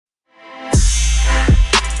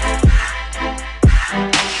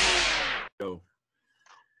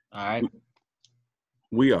right.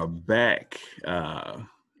 We are back.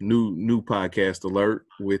 New podcast alert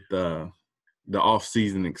with the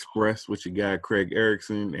Off-Season Express with your guy Craig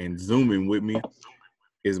Erickson, and Zooming with me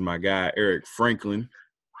is my guy Eric Franklin,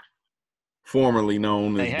 formerly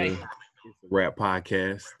known as the Rap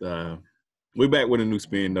Podcast. We're back with a new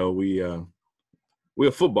spin though. We're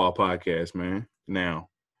a football podcast, man. Now,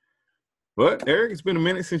 but Eric, it's been a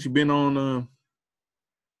minute since you've been on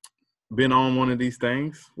one of these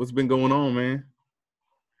things. What's been going on, man?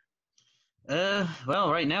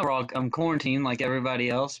 Well, right now I'm quarantined like everybody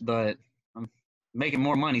else, but I'm making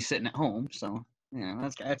more money sitting at home. So yeah,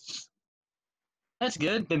 that's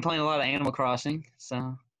good. Been playing a lot of Animal Crossing.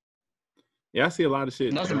 So yeah, I see a lot of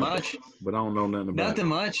shit. Nothing much, but I don't know nothing about nothing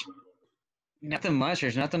much. Nothing much.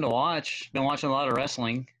 There's nothing to watch. Been watching a lot of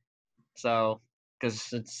wrestling, so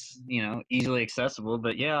because it's easily accessible.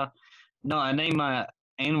 But yeah, no, I named my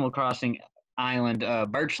Animal Crossing island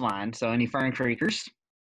Birchline. So any Fern Creekers.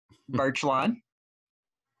 Birchline,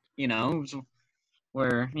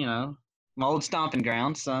 where, my old stomping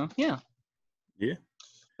ground. So, yeah. Yeah.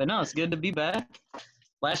 But no, it's good to be back.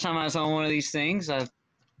 Last time I was on one of these things, I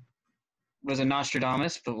was a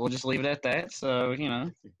Nostradamus, but we'll just leave it at that. So,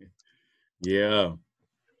 Yeah.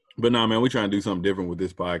 But no, man, we're trying to do something different with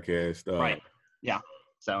this podcast. Right. Yeah.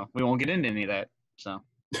 So, we won't get into any of that. So.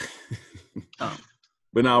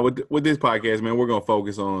 But no, with this podcast, man, we're going to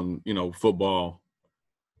focus on, football.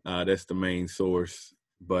 That's the main source,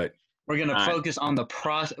 but we're going to focus on the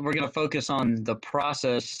process. We're going to focus on the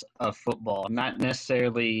process of football, not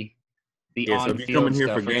necessarily the on-field stuff. So if you're coming here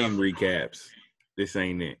for game recaps, this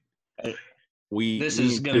ain't it. This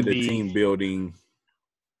is going to be the team building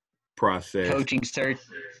process, coaching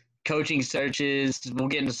searches. We'll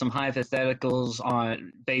get into some hypotheticals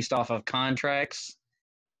based off of contracts,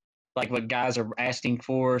 like what guys are asking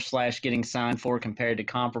for / getting signed for compared to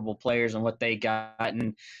comparable players and what they got,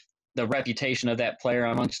 and the reputation of that player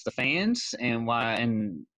amongst the fans and why,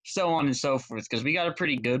 and so on and so forth. Because we got a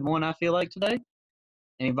pretty good one, I feel like, today.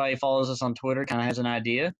 Anybody who follows us on Twitter kind of has an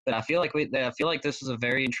idea, but I feel like this is a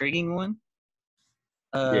very intriguing one.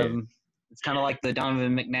 It's kind of like the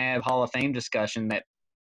Donovan McNabb Hall of Fame discussion that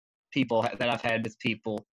I've had with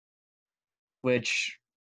people, which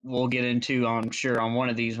we'll get into, I'm sure, on one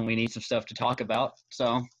of these when we need some stuff to talk about.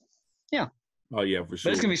 So, yeah. Oh, yeah, for sure.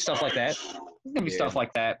 But it's going to be stuff like that. Stuff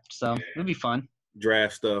like that. So, it'll be fun.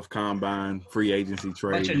 Draft stuff, combine, free agency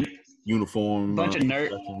trade, uniform. A bunch of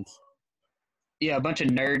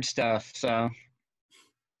nerd stuff. So.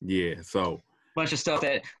 Yeah, so. Bunch of stuff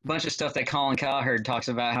that Colin Cowherd talks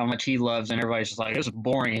about how much he loves, and everybody's just like, it's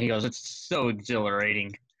boring. And he goes, it's so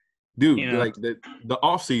exhilarating. Dude, like the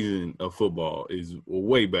off season of football is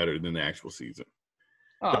way better than the actual season.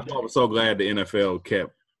 That's why I was so glad the NFL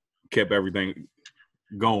kept everything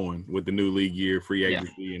going with the new league year, free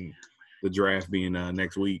agency, and the draft being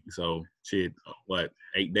next week. So shit,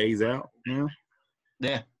 8 days out now?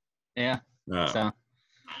 Yeah.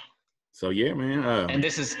 So yeah, man. And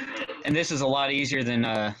this is a lot easier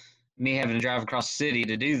than me having to drive across the city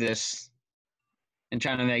to do this and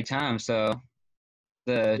trying to make time. So.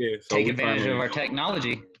 Take advantage of our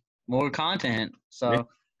technology, more content. So,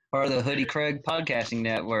 or the Hoodie Craig podcasting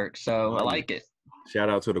network. So I like it. Shout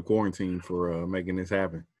out to the quarantine for making this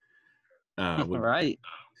happen. Right.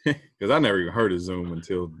 Because I never even heard of Zoom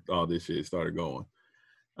until all this shit started going.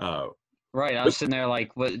 Right. I was sitting there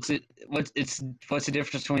like, what's the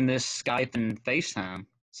difference between this Skype and FaceTime?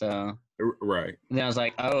 So. Right. And then I was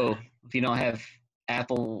like, oh, if you don't have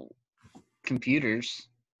Apple computers.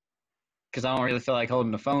 Because I don't really feel like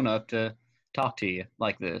holding the phone up to talk to you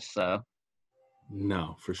like this. So,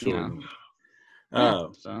 no, for sure.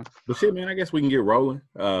 But shit, man, I guess we can get rolling.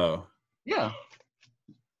 Yeah.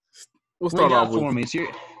 We'll start off for me. So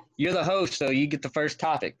you're the host, so you get the first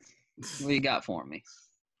topic. What do you got for me?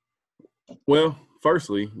 Well,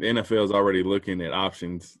 firstly, the NFL is already looking at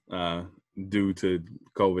options due to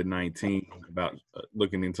COVID-19 about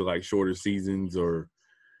looking into like shorter seasons or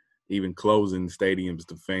even closing stadiums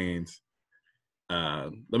to fans.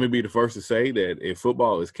 Let me be the first to say that if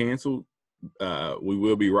football is canceled, we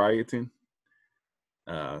will be rioting.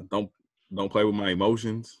 Don't play with my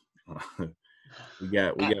emotions. we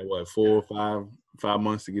got what 4 or 5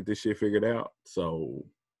 months to get this shit figured out. So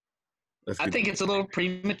I think it's a little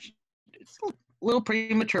premature. It's a little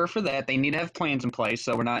premature for that. They need to have plans in place,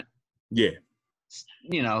 so we're not. Yeah.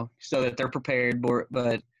 So that they're prepared.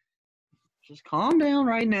 But just calm down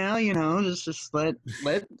right now. Just let.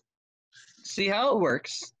 See how it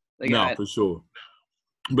works. For sure.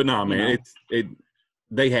 But no, man,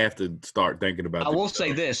 they have to start thinking about. I will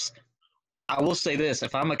say this.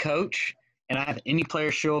 If I'm a coach and I have any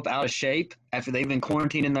player show up out of shape after they've been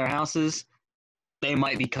quarantined in their houses, they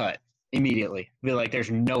might be cut immediately. Be like,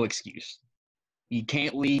 there's no excuse. You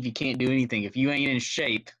can't leave. You can't do anything. If you ain't in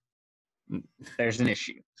shape, there's an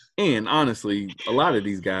issue. And honestly, a lot of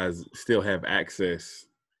these guys still have access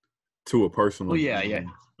to a personal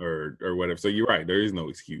gym or whatever. So you're right. There is no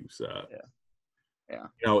excuse. Yeah.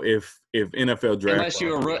 You know, if NFL draft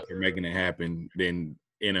are making it happen, then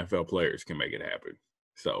NFL players can make it happen.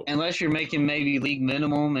 So unless you're making maybe league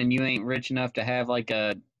minimum and you ain't rich enough to have like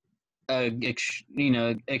a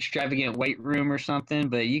extravagant weight room or something,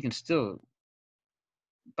 but you can still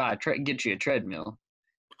get you a treadmill.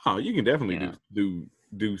 Oh, you can definitely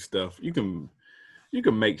do stuff. You can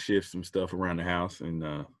makeshift some stuff around the house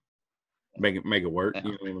and make it work. Yeah.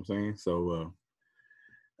 You know what I'm saying? So,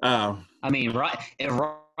 I mean, if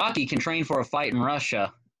Rocky can train for a fight in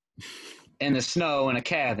Russia in the snow in a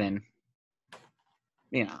cabin,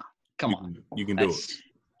 come on, you can do it.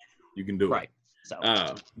 You can do it, right? So,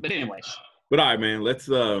 but anyways, all right, man. Let's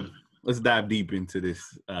dive deep into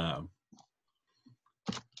this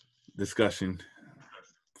discussion.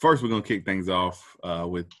 First, we're gonna kick things off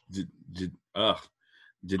with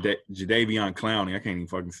Jadeveon Clowney. I can't even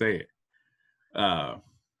fucking say it. Are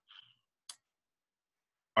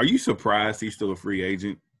you surprised he's still a free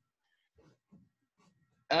agent?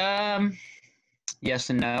 Yes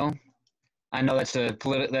and no. I know that's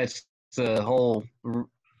the whole,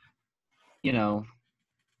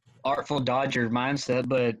 artful Dodger mindset,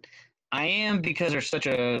 but I am because there's such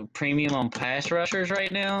a premium on pass rushers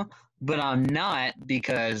right now. But I'm not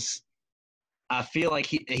because I feel like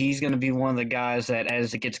he's going to be one of the guys that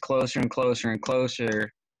as it gets closer and closer and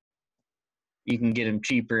closer, you can get him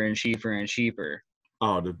cheaper and cheaper and cheaper.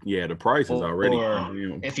 Oh, the price is already.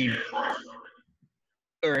 If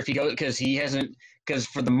he goes because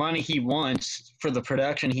for the money he wants, for the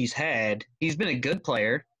production he's had, he's been a good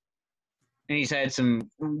player, and he's had some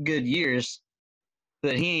good years,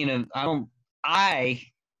 but I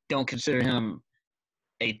don't consider him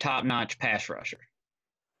a top-notch pass rusher.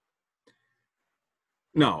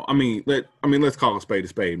 No, let's call a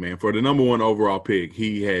spade, man. For the number one overall pick,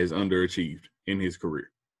 he has underachieved in his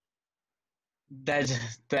career. That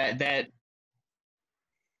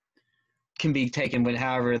can be taken with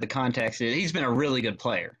however the context is. He's been a really good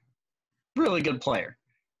player. Really good player.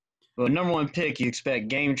 But number one pick, you expect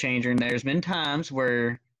game changer, and there's been times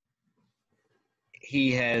where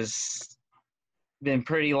he has been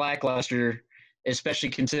pretty lackluster, especially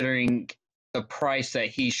considering the price that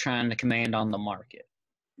he's trying to command on the market.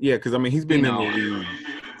 Yeah, because he's been in the league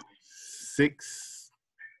 6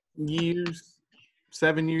 years,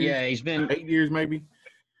 7 years. Yeah, he's been 8 years maybe.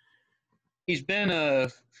 He's been I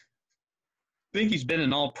think he's been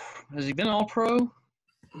an all. Has he been all pro?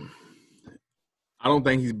 I don't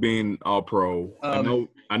think he's been all pro.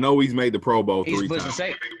 I know he's made the Pro Bowl 3 times.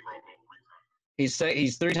 He's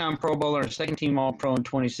 3-time Pro Bowler, second team All Pro in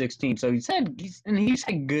 2016. So he's had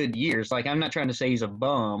good years. Like, I'm not trying to say he's a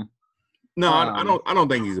bum. No, I don't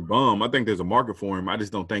think he's a bum. I think there's a market for him. I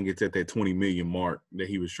just don't think it's at that 20 million mark that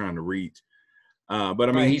he was trying to reach.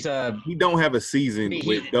 But he don't have a season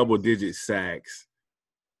with double-digit sacks.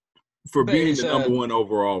 For being the number one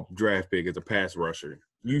overall draft pick as a pass rusher,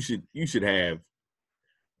 you should have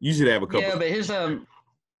a couple. Yeah, but his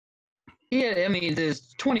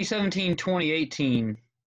his 2017-2018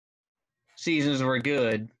 seasons were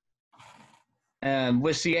good.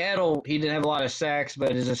 With Seattle, he didn't have a lot of sacks,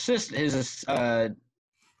 but his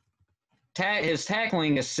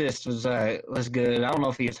tackling assist was good. I don't know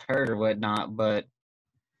if he was hurt or whatnot, but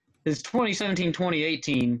his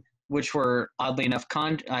 2017-2018, which were oddly enough,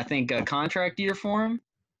 I think a contract year for him.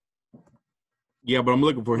 Yeah, but I'm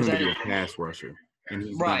looking for him to be a pass rusher. And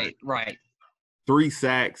he's right. 3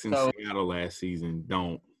 sacks in Seattle last season.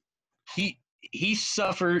 He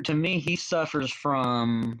suffers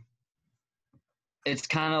from. It's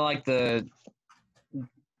kind of like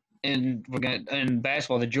in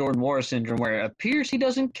basketball, the Jordan Morris syndrome, where it appears he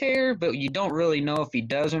doesn't care, but you don't really know if he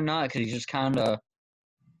does or not because he's just kind of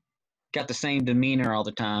got the same demeanor all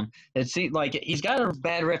the time. It seems like he's got a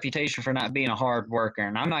bad reputation for not being a hard worker,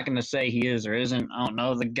 and I'm not going to say he is or isn't. I don't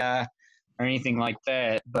know the guy or anything like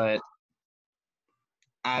that, but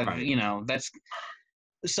that's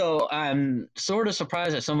 – so I'm sort of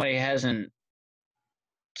surprised that somebody hasn't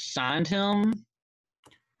signed him,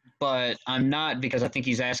 but I'm not because I think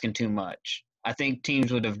he's asking too much. I think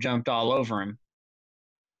teams would have jumped all over him.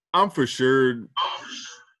 I'm for sure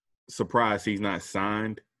surprised he's not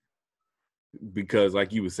signed because,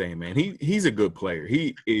 like you were saying, man, he's a good player.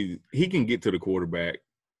 He can get to the quarterback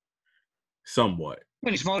somewhat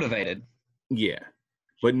when he's motivated. Yeah,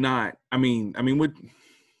 but not. I mean, what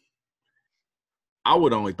I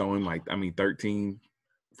would only throw in 13,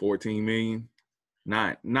 14 million,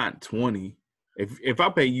 not 20. If I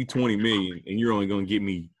pay you 20 million and you're only going to get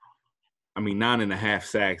me, 9.5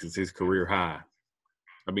 sacks is his career high.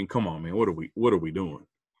 I mean, come on, man. What are we doing?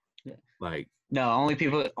 Yeah. Like, no, only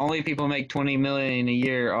people make 20 million a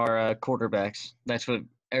year are quarterbacks. That's what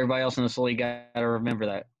everybody else in this league got to remember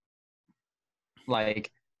that.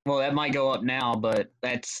 Like, well, that might go up now, but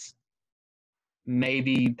that's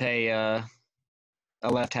maybe pay a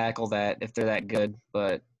left tackle that if they're that good.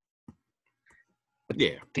 But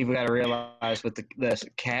yeah, people got to realize with the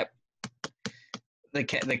cap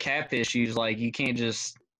issues, like you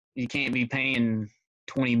can't be paying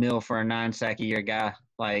 20 mil for a 9 sack a year guy.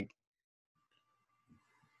 Like,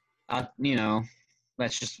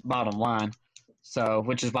 that's just bottom line. So,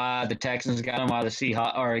 which is why the Texans got him, why the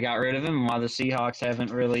Seahawks or got rid of him, and why the Seahawks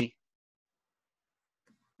haven't really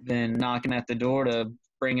been knocking at the door to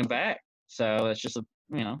bring him back. So it's just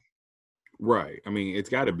right. I mean, it's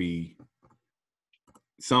got to be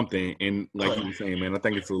something, and like you were saying, man, I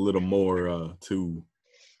think it's a little more to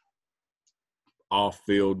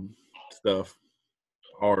off-field stuff,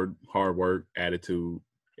 hard work, attitude.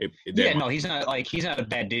 He's not a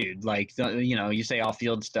bad dude. Like, you say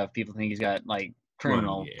off-field stuff, people think he's got like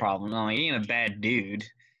criminal problems. No, he ain't a bad dude.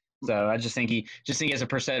 So I just think he has a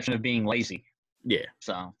perception of being lazy. Yeah.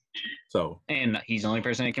 So, and he's the only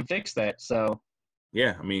person that can fix that. So,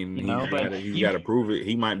 yeah, I mean, he's got to prove it.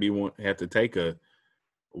 He might have to take a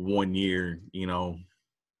 1 year, $8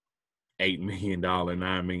 million,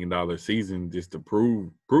 $9 million season just to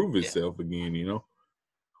prove itself again.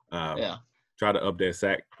 Try to up that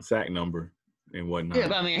sack number and whatnot. Yeah,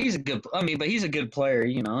 but he's a good player.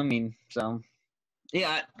 So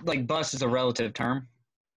yeah, like bust is a relative term.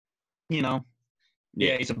 Yeah,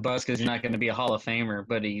 he's a bust because he's not going to be a Hall of Famer,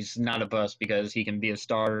 but he's not a bust because he can be a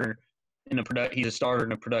starter he's a starter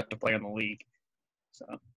and a productive player in the league. So,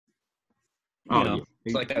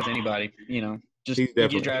 it's like that with anybody. Just you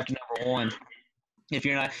get drafted number one. If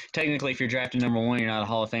you're drafted number one, you're not a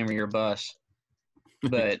Hall of Famer. You're a bust.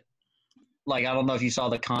 But like, I don't know if you saw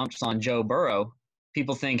the comps on Joe Burrow.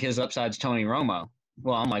 People think his upside's Tony Romo.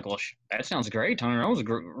 Well, I'm like, well, that sounds great. Tony Romo's a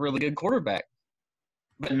really good quarterback,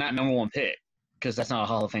 but not number one pick. Because that's not a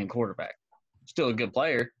Hall of Fame quarterback. Still a good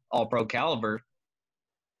player, all pro caliber.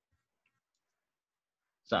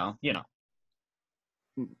 So,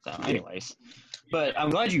 So, anyways. But I'm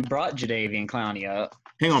glad you brought Jadeveon Clowney up.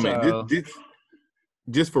 Hang on, man.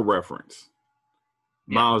 Just for reference,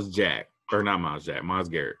 Myles Garrett.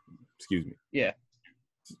 Excuse me. Yeah.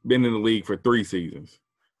 Been in the league for 3 seasons.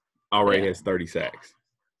 Already has 30 sacks.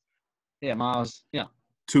 Yeah, Myles. Yeah.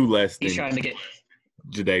 2 less than. He's trying to get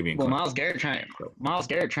Jadeveon. Well, Myles Garrett trying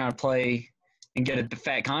to play and get a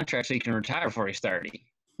fat contract so he can retire before he's 30,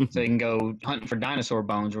 so he can go hunting for dinosaur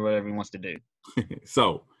bones or whatever he wants to do.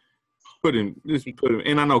 So put him,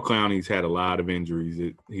 and I know Clowney's had a lot of injuries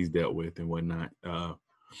that he's dealt with and whatnot.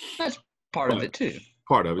 That's part of it too.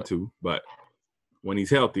 But when he's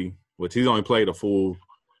healthy, which he's only played a full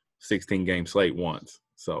 16-game slate once,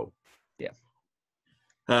 so yeah.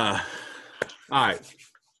 All right.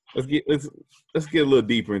 Let's get a little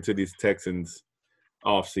deeper into these Texans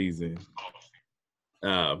offseason.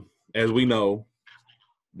 As we know,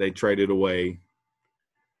 they traded away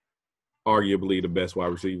arguably the best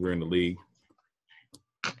wide receiver in the league,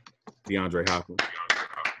 DeAndre Hopkins.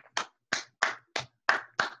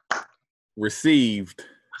 Received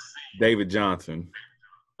David Johnson,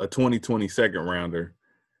 a 2020 second rounder,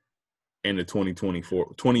 and a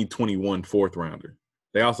 2021 fourth rounder.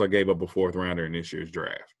 They also gave up a fourth rounder in this year's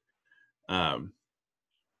draft. Let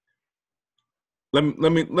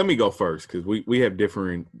me go first because we have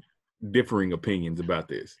differing opinions about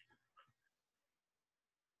this.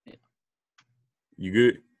 You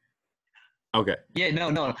good? Okay. Yeah,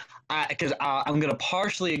 no. Because I'm gonna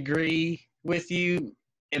partially agree with you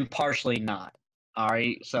and partially not. All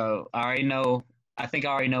right. So I think I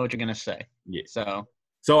already know what you're gonna say. Yeah.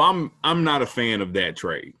 So I'm not a fan of that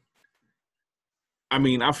trade. I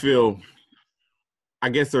mean, I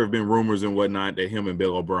guess there have been rumors and whatnot that him and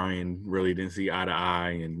Bill O'Brien really didn't see eye to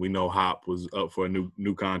eye, and we know Hop was up for a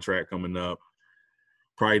new contract coming up.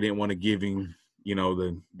 Probably didn't want to give him,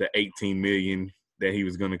 the $18 million that he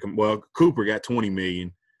was going to come. Well, Cooper got $20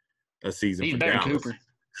 million a season for Dallas. Cooper.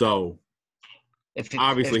 So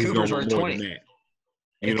obviously he's going to want more than that.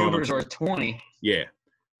 If Cooper's worth 20, yeah,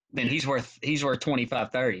 then he's worth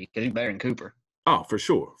 25, 30 because he's better than Cooper. Oh, for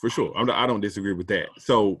sure. I don't disagree with that.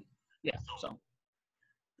 So yeah. So.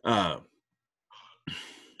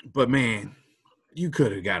 But man, you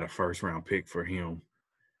could have got a first round pick for him.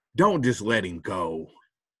 don't just let him go.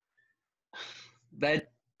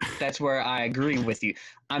 That's where I agree with you.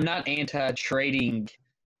 I'm not anti-trading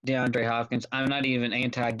DeAndre Hopkins. I'm not even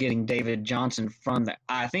anti-getting David Johnson from that.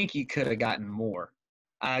 I think you could have gotten more.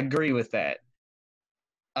 I agree with that.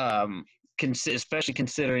 Especially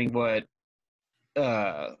considering what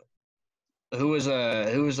who was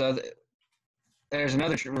there's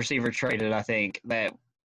another receiver traded, I think, they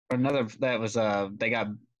got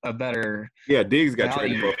a better Yeah, Diggs got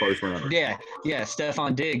value. traded for a first rounder. Yeah,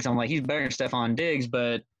 Stephon Diggs. I'm like, he's better than Stephon Diggs,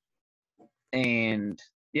 and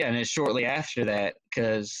it's shortly after that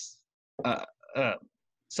because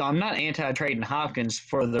so I'm not anti-trading Hopkins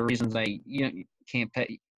for the reasons you can't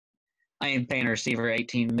pay. I ain't paying a receiver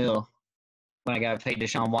 $18 million when I got to pay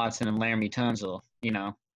Deshaun Watson and Laramie Tunsil.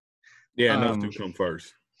 Yeah, and those two come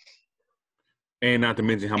first. And not to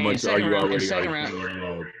mention how much are you already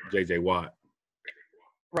paying J.J. Watt.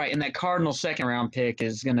 Right, and that Cardinal second-round pick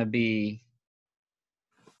is going to be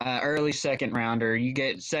early second-rounder. You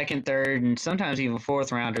get second, third, and sometimes even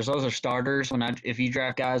fourth-rounders. Those are starters. If you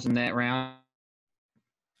draft guys in that round,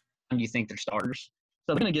 you think they're starters.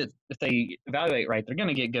 So they're going to get, if they evaluate right, they're going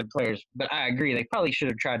to get good players. But I agree, they probably should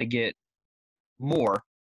have tried to get more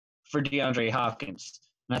for DeAndre Hopkins.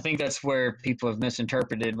 And I think that's where people have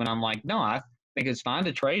misinterpreted when I'm like, no, I think it's fine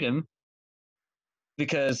to trade him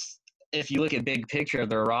because if you look at big picture of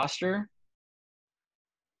their roster,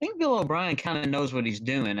 I think Bill O'Brien kind of knows what he's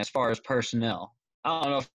doing as far as personnel. I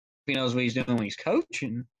don't know if he knows what he's doing when he's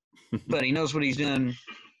coaching, but he knows what he's doing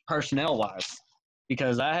personnel-wise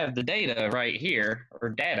because I have the data right here, or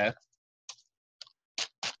data,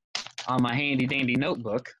 on my handy-dandy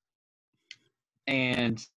notebook.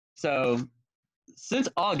 And so since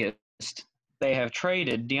August, they have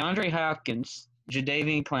traded DeAndre Hopkins,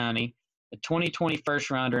 Jadeveon Clowney, a 2020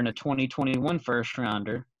 first-rounder and a 2021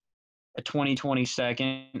 first-rounder, a 2020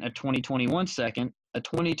 second, a 2021 second, a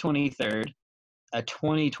 2020 third, a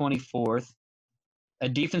 2020 fourth, a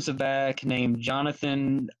defensive back named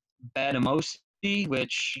Jonathan Badamosi,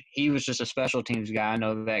 which he was just a special teams guy. I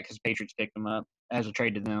know that because Patriots picked him up as a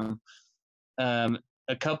trade to them.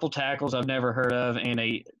 A couple tackles I've never heard of, and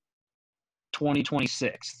a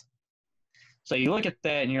 2026. So you look at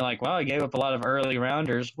that and you're like, wow, he gave up a lot of early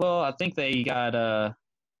rounders. Well, I think they got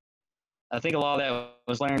I think a lot of that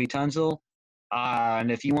was Laramie Tunsil.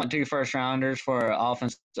 And if you want 2 first rounders for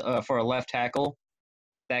offense for a left tackle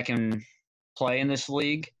that can play in this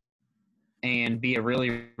league and be a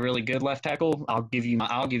really, really good left tackle, I'll give you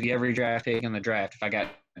every draft pick in the draft if I got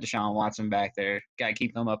Deshaun Watson back there. Got to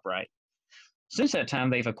keep them upright. Since that time,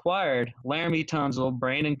 they've acquired Laramie Tunsil,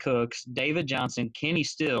 Brandon Cooks, David Johnson, Kenny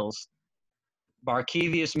Stills,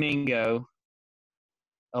 Barkevius Mingo,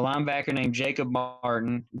 a linebacker named Jacob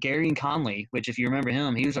Martin, Gary Conley, which if you remember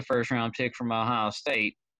him, he was a first-round pick from Ohio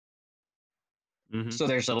State. Mm-hmm. So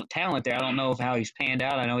there's a talent there. I don't know how he's panned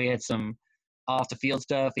out. I know he had some off-the-field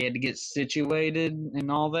stuff. He had to get situated and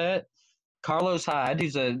all that. Carlos Hyde,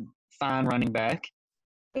 who's a fine running back,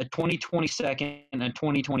 a 2022nd and a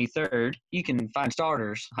 2023rd. You can find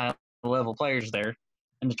starters, high-level players there,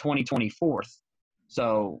 and the 2024th.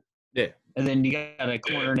 So yeah. And then you got a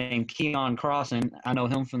corner named Keon Crossan. I know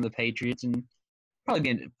him from the Patriots, and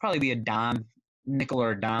probably be a dime, nickel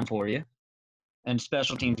or a dime for you, and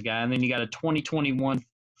special teams guy. And then you got a 2021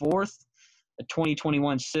 fourth, a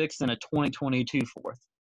 2021 sixth, and a 2022 fourth.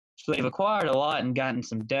 So they've acquired a lot and gotten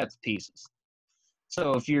some depth pieces.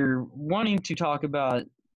 So if you're wanting to talk about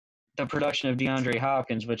the production of DeAndre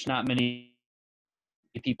Hopkins, which not many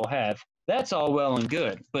people have, that's all well and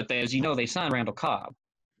good. But as you know, they signed Randall Cobb.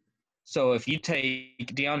 So if you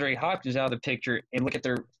take DeAndre Hopkins out of the picture and look at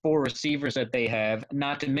their 4 receivers that they have,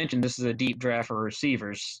 not to mention this is a deep draft for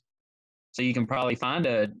receivers, so you can probably find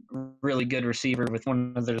a really good receiver with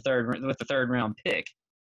the third round pick.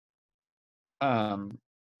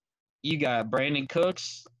 You got Brandon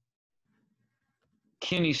Cooks,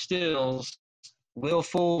 Kenny Stills, Will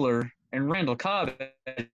Fuller, and Randall Cobb.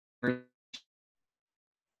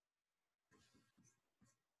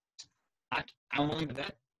 I wonder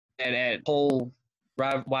that whole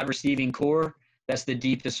wide receiving core, that's the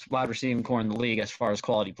deepest wide receiving core in the league as far as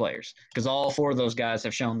quality players, because all 4 of those guys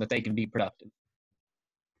have shown that they can be productive.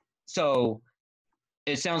 So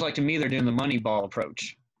it sounds like to me they're doing the money ball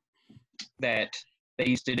approach that they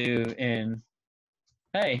used to do in,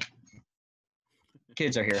 hey,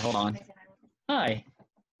 kids are here, hold on. Hi.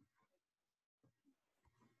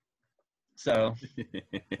 So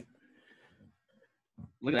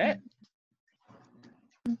look at that.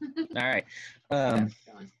 All right.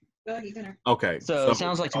 Okay. So it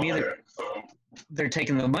sounds like to me they're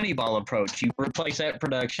taking the money ball approach. You replace that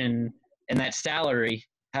production and that salary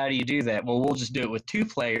How do you do that? Well, we'll just do it with 2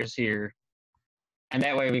 players here, and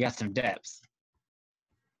that way we got some depth.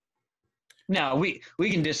 Now, we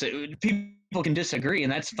can people can disagree,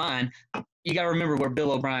 and that's fine. You got to remember where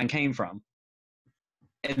Bill O'Brien came from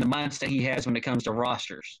and the mindset he has when it comes to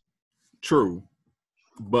rosters. True.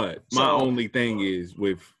 But my only thing is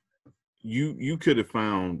with you could have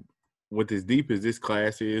found with as deep as this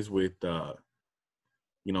class is with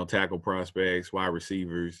tackle prospects, wide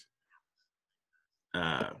receivers,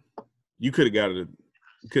 you could have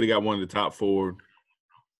got one of the top 4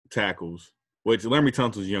 tackles, which Laremy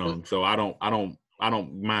Tunsil's young, so I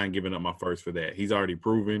don't mind giving up my first for that. He's already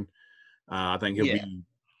proven. I think he'll be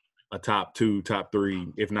a top 2, top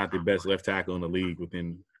 3, if not the best left tackle in the league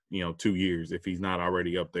within 2 years if he's not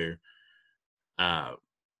already up there.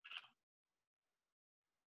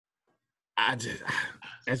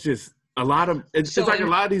 It's just a lot of it's like a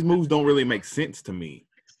lot of these moves don't really make sense to me.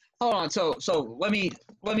 Hold on, so let me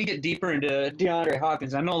get deeper into DeAndre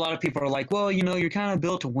Hopkins. I know a lot of people are like, well, you're kind of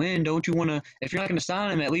built to win. Don't you want to? If you're not going to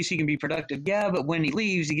sign him, at least he can be productive. Yeah, but when he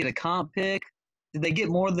leaves, you get a comp pick. Did they get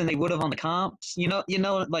more than they would have on the comps?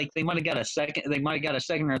 Like they might have got a second. They might have got a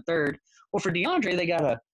second or a third. Well, for DeAndre, they got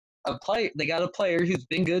a player. They got a player who's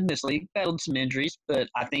been good in this league, battled some injuries, but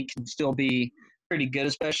I think can still be pretty good,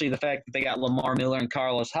 especially the fact that they got Lamar Miller and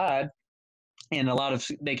Carlos Hyde, and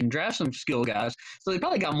they can draft some skill guys. So they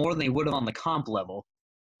probably got more than they would have on the comp level.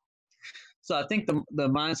 So I think the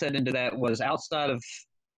mindset into that was outside of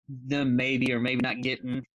them maybe or maybe not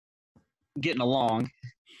getting along,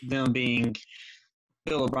 them being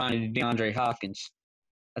Bill O'Brien and DeAndre Hopkins.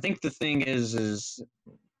 I think the thing is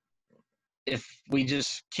if we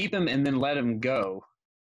just keep him and then let him go,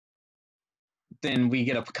 then we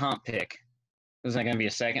get a comp pick. Is that going to be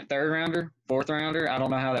a second, third rounder, fourth rounder? I don't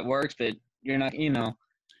know how that works, but you're not,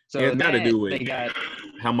 So it's got to do with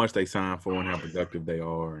how much they sign for and how productive they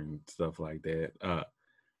are and stuff like that.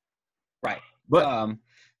 Right. But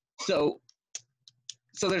so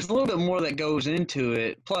there's a little bit more that goes into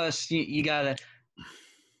it. Plus, you got to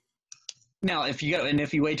 – now, if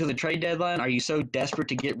you wait till the trade deadline, are you so desperate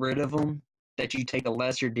to get rid of them that you take a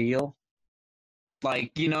lesser deal?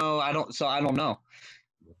 Like, I don't know.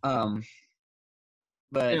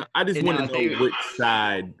 But I just want to know which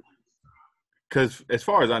side – because as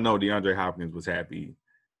far as I know, DeAndre Hopkins was happy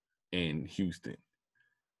in Houston.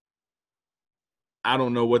 I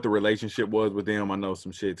don't know what the relationship was with them. I know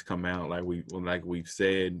some shit's come out like we've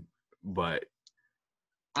said, but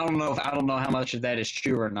I don't know how much of that is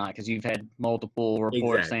true or not because you've had multiple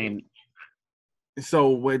reports saying.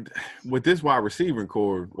 So with this wide receiver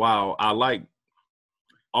core, while I like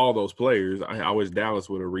all those players, I wish Dallas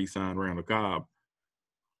would have re-signed Randall Cobb.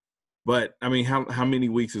 But I mean, how many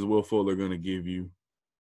weeks is Will Fuller going to give you?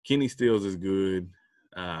 Kenny Stills is good.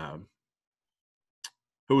 Who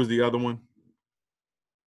was the other one?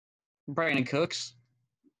 Brandon Cooks.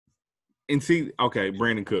 And see, okay,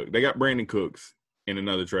 Brandon Cook. They got Brandon Cooks in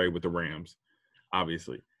another trade with the Rams,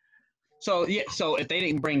 obviously. So if they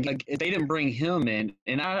didn't bring him in,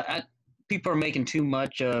 and I people are making too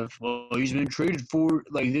much of, well, he's been traded for,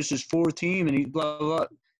 like, this is 4th team and he blah blah blah.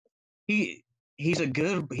 He's a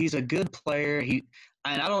good player.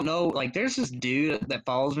 And I don't know, like, there's this dude that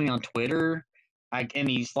follows me on Twitter, and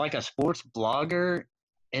he's like a sports blogger.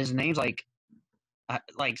 His name's I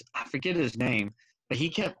forget his name, but he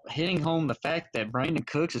kept hitting home the fact that Brandon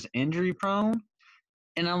Cooks is injury prone,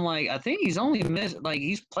 and I'm like, I think he's only missed, like,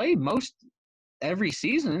 he's played most every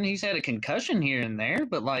season. He's had a concussion here and there,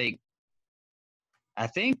 but like, I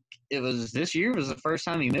think this year was the first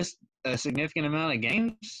time he missed a significant amount of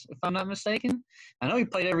games, if I'm not mistaken. I know he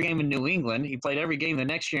played every game in New England. He played every game the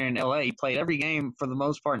next year in LA. He played every game for the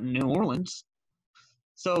most part in New Orleans.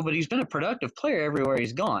 So, but he's been a productive player everywhere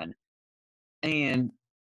he's gone. And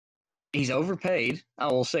he's overpaid, I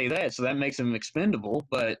will say that, so that makes him expendable.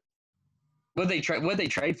 But would they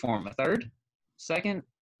trade for him? A third? Second?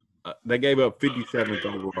 They gave up 57th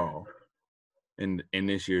overall in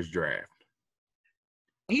this year's draft.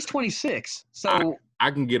 He's 26, so I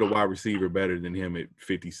can get a wide receiver better than him at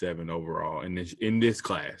 57 overall in this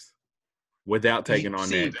class without taking on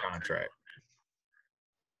that contract.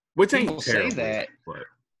 Which ain't terrible.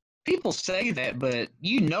 People say that, but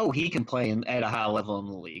he can play at a high level in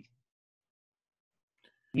the league.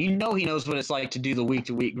 He knows what it's like to do the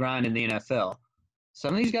week-to-week grind in the NFL.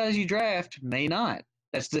 Some of these guys you draft may not.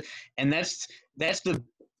 That's the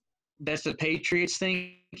Patriots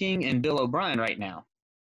thinking and Bill O'Brien right now.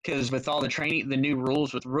 Because with all the training, the new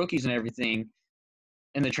rules with rookies and everything,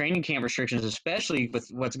 and the training camp restrictions, especially with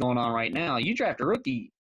what's going on right now, you draft a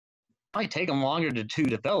rookie, it might take them longer to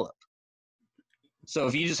develop. So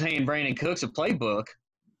if you just hand Brandon Cooks a playbook,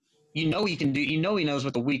 he can do. He knows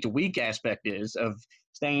what the week-to-week aspect is of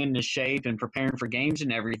staying in shape and preparing for games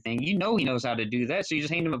and everything. He knows how to do that. So you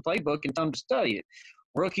just hand him a playbook and tell him to study it.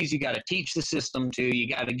 Rookies, you got to teach the system to. You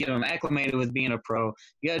got to get them acclimated with being a pro.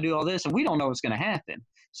 You got to do all this, and we don't know what's going to happen.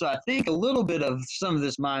 So I think a little bit of some of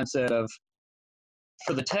this mindset of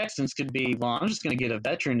for the Texans could be, well, I'm just going to get a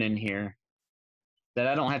veteran in here that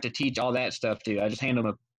I don't have to teach all that stuff to. I just hand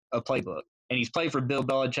him a playbook. And he's played for Bill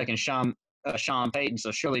Belichick and Sean Payton,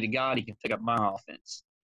 so surely to God he can pick up my offense.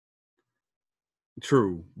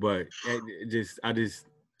 True, but this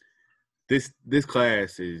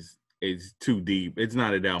class is too deep. It's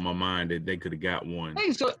not a doubt in my mind that they could have got one. They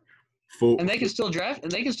can still draft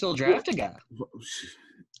a guy.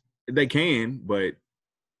 They can, but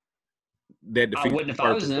that I wouldn't if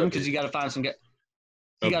I was them because you got to find some guys.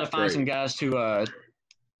 You got to find some guys to.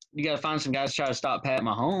 You got to find some guys to try to stop Pat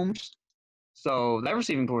Mahomes. So that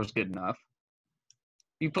receiving core is good enough.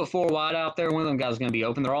 You put 4 wide out there, one of them guys is going to be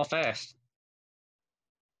open. They're all fast.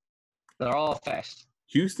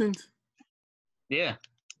 Houston's? Yeah.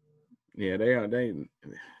 Yeah, they are.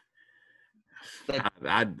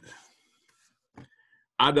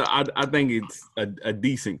 I think it's a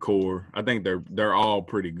decent core. I think they're all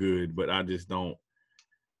pretty good, but I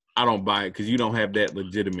don't buy it because you don't have that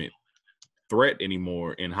legitimate threat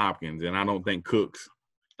anymore in Hopkins, and I don't think Cooks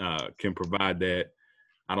can provide that.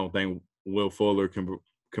 I don't think Will Fuller can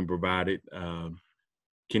provide it.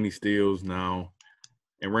 Kenny Stills now,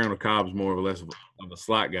 and Randall Cobb's more or less of a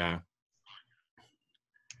slot guy.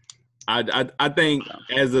 I think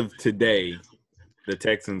as of today, the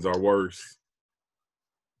Texans are worse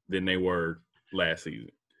than they were last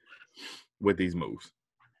season with these moves.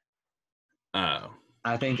 I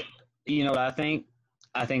think, you know what I think?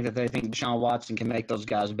 I think that they think Deshaun Watson can make those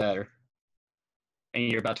guys better.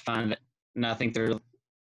 And you're about to find it. And I think if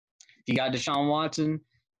you got Deshaun Watson,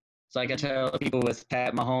 it's like I tell people with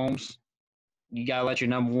Pat Mahomes, you got to let your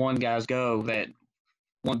number one guys go that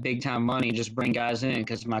want big-time money and just bring guys in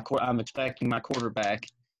because I'm expecting my quarterback,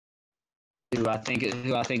 who I think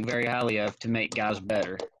very highly of, to make guys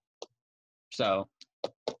better. So,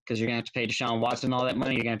 because you're going to have to pay Deshaun Watson all that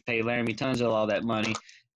money, you're going to have to pay Laramie Tunzel all that money,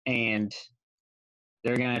 and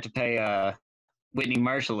they're going to have to pay Whitney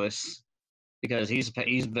Merciless because he's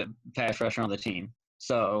the pass rusher on the team.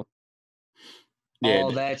 So,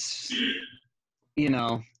 all that's,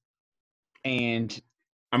 and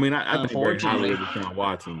I mean, I think very highly of Deshaun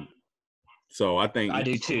Watson. So I think I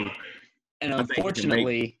do too. And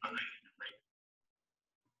unfortunately,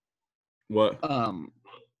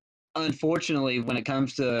 unfortunately, when it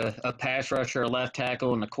comes to a pass rusher, a left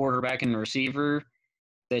tackle, and a quarterback and a receiver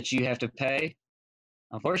that you have to pay,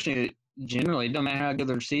 unfortunately, generally, no matter how good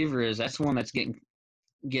the receiver is, that's the one that's getting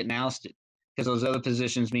ousted because those other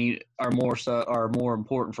positions are more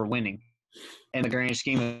important for winning in the grand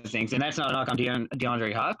scheme of things. And that's not a knock on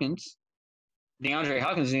DeAndre Hopkins. DeAndre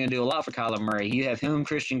Hopkins is going to do a lot for Kyler Murray. You have him,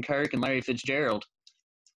 Christian Kirk, and Larry Fitzgerald.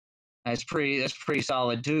 That's pretty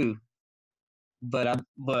solid too. But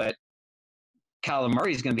Kyler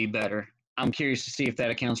Murray is going to be better. I'm curious to see if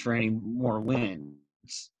that accounts for any more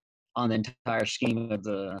wins on the entire scheme of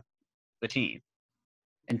the team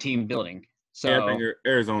and team building. So yeah, I think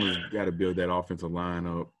Arizona's got to build that offensive line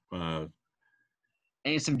up.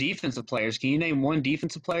 And some defensive players. Can you name one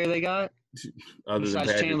defensive player they got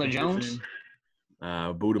besides Chandler Jones?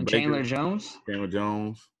 Buda Baker. Chandler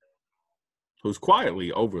Jones, who's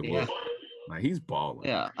quietly overlooked. Yeah. Like he's balling.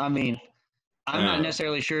 Yeah, I mean, I'm not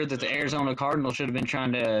necessarily sure that the Arizona Cardinals should have been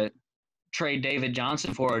trying to trade David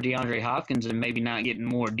Johnson for DeAndre Hopkins and maybe not getting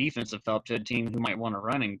more defensive help to a team who might want a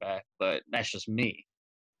running back, but that's just me.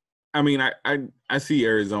 I mean, I see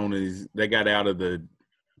Arizona's. They got out of the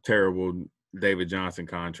terrible David Johnson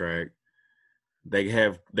contract. They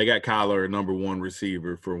got Kyler, a number one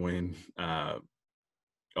receiver, for when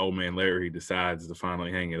old man Larry decides to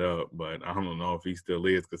finally hang it up. But I don't know if he still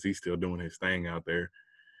is because he's still doing his thing out there.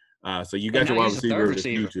 So you got your wide receiver of the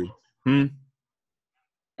future. And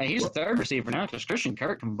he's a third receiver now because Christian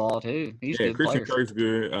Kirk can ball too. He's good Christian player. Kirk's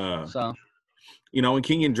good. And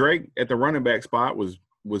Kenyon Drake at the running back spot was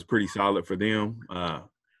pretty solid for them.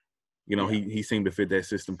 He seemed to fit that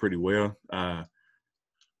system pretty well.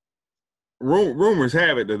 Rumors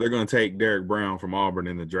have it that they're going to take Derek Brown from Auburn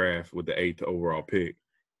in the draft with the 8th overall pick.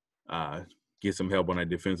 Get some help on that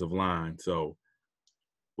defensive line. So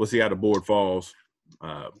we'll see how the board falls.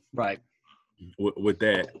 Right. With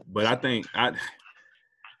that, but I think I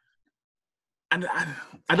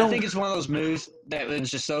think it's one of those moves that was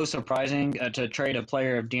just so surprising to trade a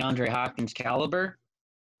player of DeAndre Hopkins' caliber.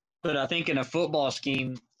 But I think in a football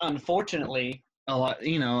scheme, unfortunately, a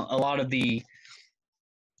lot of the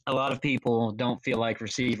a lot of people don't feel like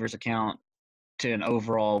receivers account to an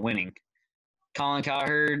overall winning. Colin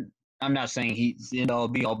Cowherd, I'm not saying he's the end all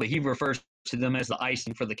be all, but he refers to them as the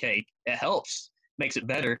icing for the cake. It helps, makes it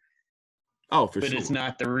better, Oh, for but sure. it's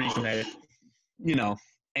not the reason that,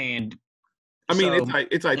 and I mean, so,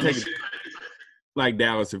 it's like taking like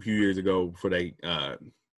Dallas a few years ago before they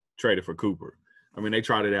traded for Cooper. I mean, they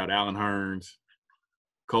trotted out Allen Hurns,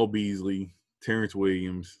 Cole Beasley, Terrence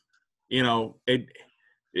Williams. It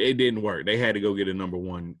didn't work. They had to go get a number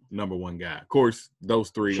one guy. Of course, those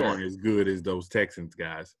three aren't as good as those Texans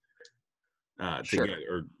guys together,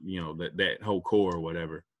 or that whole core or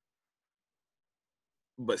whatever.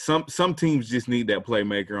 But some teams just need that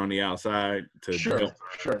playmaker on the outside to help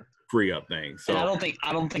free up things. So and I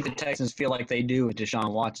don't think the Texans feel like they do with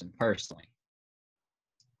Deshaun Watson personally.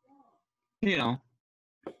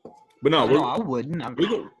 But no, I wouldn't.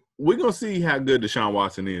 We're gonna see how good Deshaun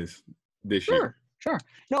Watson is this year. Sure.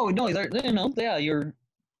 No,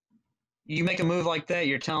 you make a move like that,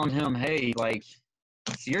 you're telling him, hey, like,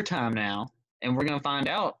 it's your time now, and we're gonna find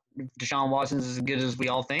out if Deshaun Watson's as good as we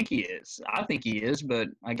all think he is. I think he is, but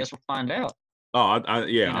I guess we'll find out. Oh,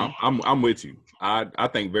 I'm with you. I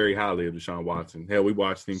think very highly of Deshaun Watson. Hell, we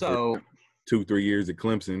watched him for 2-3 years at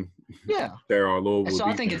Clemson. Yeah. They're all over. So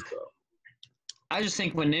I just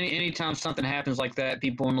think when anytime something happens like that,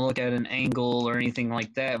 people want to look at an angle or anything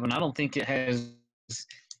like that. But I don't think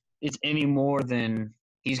it's any more than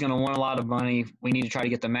he's going to want a lot of money. We need to try to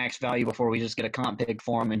get the max value before we just get a comp pick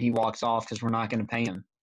for him and he walks off because we're not going to pay him.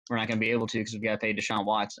 We're not going to be able to because we've got to pay Deshaun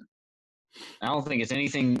Watson. I don't think it's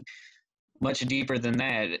anything much deeper than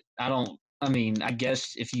that. I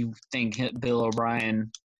guess if you think Bill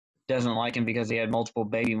O'Brien doesn't like him because he had multiple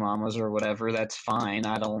baby mamas or whatever, that's fine.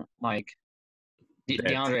 I don't like –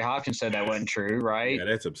 DeAndre Hopkins said that wasn't true, right? Yeah,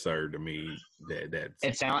 that's absurd to me.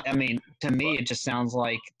 To me, it just sounds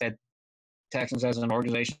like that Texans as an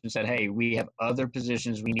organization said, hey, we have other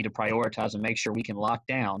positions we need to prioritize and make sure we can lock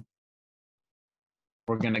down.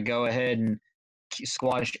 We're going to go ahead and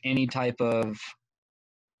squash any type of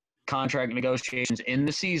contract negotiations in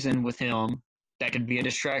the season with him. That could be a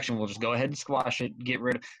distraction. We'll just go ahead and squash it, get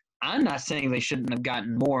rid of – I'm not saying they shouldn't have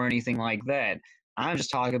gotten more or anything like that. I'm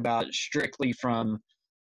just talking about strictly from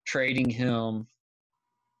trading him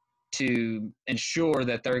to ensure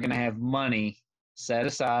that they're going to have money set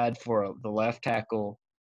aside for the left tackle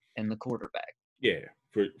and the quarterback. Yeah,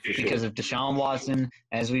 for sure. Because if Deshaun Watson,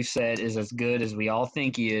 as we've said, is as good as we all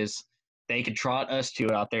think he is, they could trot us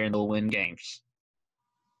two out there and they'll win games.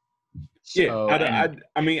 So,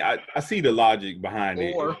 I see the logic behind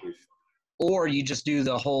it. Or you just do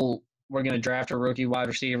the whole, we're going to draft a rookie wide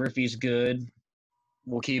receiver if he's good.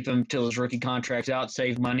 We'll keep him till his rookie contract's out,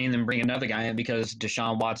 save money, and then bring another guy in because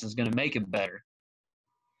Deshaun Watson's going to make it better.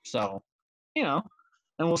 So, and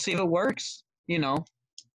we'll see if it works. They're not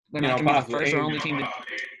going to be the first or only team to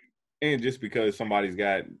 – And just because somebody's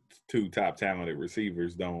got two top talented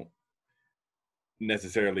receivers don't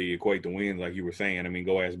necessarily equate to wins like you were saying. I mean,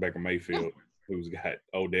 go ask Baker Mayfield, who's got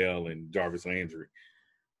Odell and Jarvis Landry.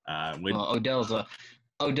 Odell's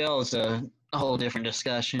a whole different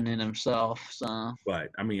discussion in himself. So, but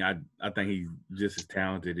I mean, I think he's just as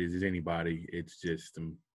talented as anybody. It's just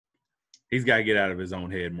he's got to get out of his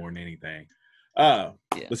own head more than anything. But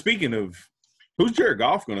speaking of, who's Jared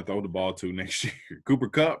Goff going to throw the ball to next year? Cooper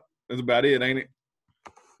Kupp. That's about it, ain't it?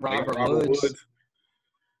 Robert Woods.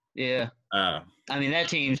 Yeah. That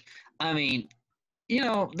team. They're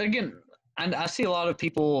getting. I see a lot of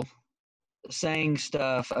people saying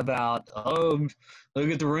stuff about, look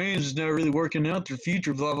at the Rams, it's not really working out their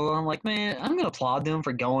future, blah, blah, blah. I'm like, man, I'm going to applaud them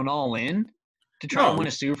for going all in to try to win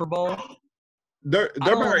a Super Bowl. They're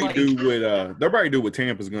about to do what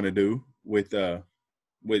Tampa's going to do with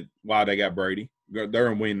why they got Brady.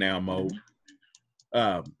 They're in win now mode.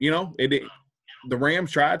 The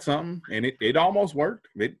Rams tried something and it almost worked.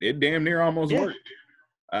 It damn near almost worked.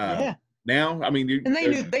 Now, they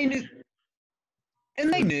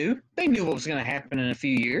knew what was going to happen in a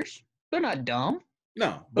few years. They're not dumb.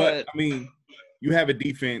 No, but you have a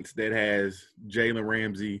defense that has Jalen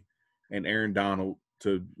Ramsey and Aaron Donald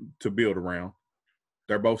to build around.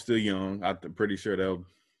 They're both still young. I'm pretty sure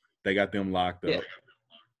they got them locked up.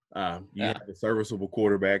 You have a serviceable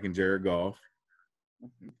quarterback in Jared Goff.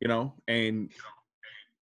 And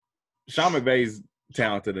Sean McVay's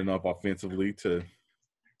talented enough offensively to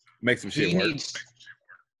make some shit work.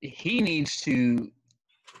 He needs to,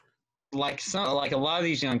 like a lot of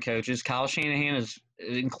these young coaches, Kyle Shanahan is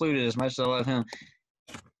included as much as I love him,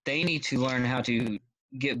 they need to learn how to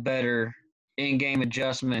get better in-game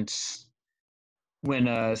adjustments when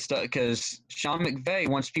because Sean McVay,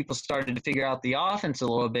 once people started to figure out the offense a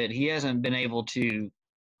little bit, he hasn't been able to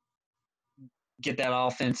get that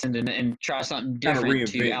offense and try something Kind of different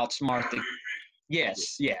to reinvent. outsmart the.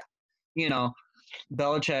 Yes, yeah.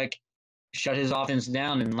 Belichick shut his offense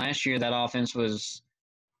down, and last year that offense was,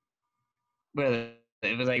 well,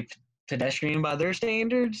 it was like pedestrian by their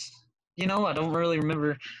standards. I don't really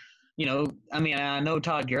remember. I know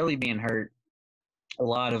Todd Gurley being hurt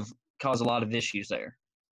caused a lot of issues there.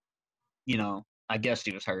 I guess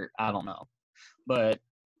he was hurt. I don't know, but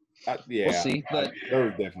we'll see. But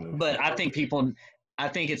definitely. But I think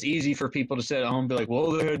it's easy for people to sit at home and be like,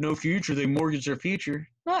 well, they had no future. They mortgaged their future.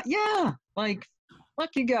 Yeah. Like,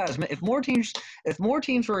 fuck you guys, man. If more teams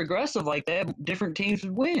were aggressive like that, different teams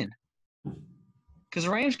would win. Because the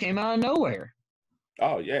Rams came out of nowhere.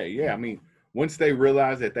 Oh, yeah. I mean, once they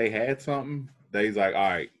realized that they had something, they's like, all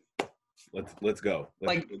right, let's go.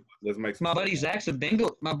 Let's make some. My buddy Zach's a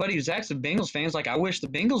Bengals fans. Like, I wish the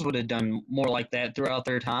Bengals would have done more like that throughout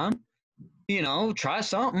their time. Try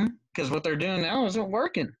something, because what they're doing now isn't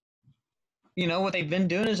working. What they've been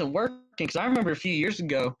doing isn't working. Because I remember a few years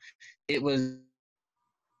ago, it was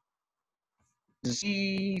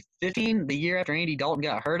 15, the year after Andy Dalton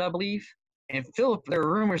got hurt, I believe. And there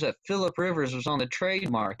were rumors that Phillip Rivers was on the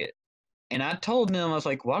trade market. And I told them, I was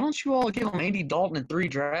like, why don't you all give them Andy Dalton and 3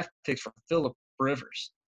 draft picks for Phillip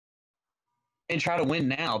Rivers and try to win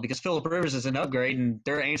now? Because Phillip Rivers is an upgrade. And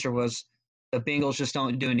their answer was, the Bengals just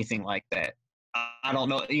don't do anything like that. I don't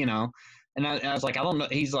know, And I was like, I don't know.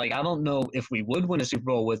 He's like, I don't know if we would win a Super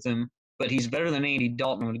Bowl with him, but he's better than Andy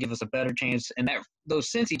Dalton, would give us a better chance. And those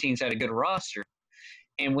Cincy teams had a good roster.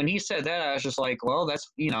 And when he said that, I was just like, well, that's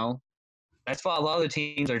why a lot of the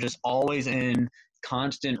teams are just always in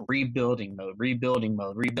constant rebuilding mode. They're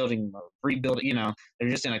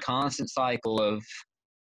just in a constant cycle of,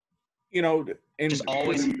 and just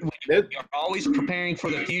always, you're always preparing for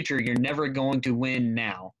the future. You're never going to win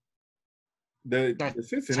now. The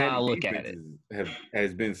Cincinnati defense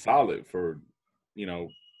has been solid for,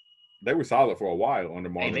 they were solid for a while under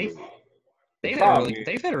Marvin.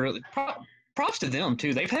 Props to them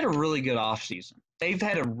too. They've had a really good offseason. And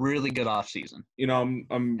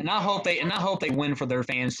I hope they win for their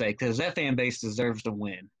fans' sake, because that fan base deserves to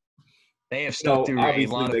win. They have stuck through a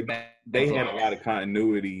lot of they had a lot of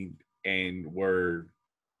continuity and were,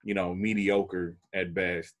 mediocre at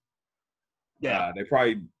best. Yeah, they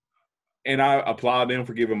probably. And I applaud them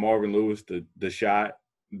for giving Marvin Lewis the shot,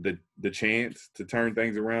 the chance to turn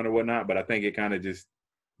things around or whatnot. But I think it kind of just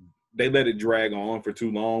 – they let it drag on for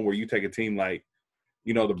too long, where you take a team like,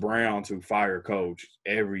 the Browns, who fire a coach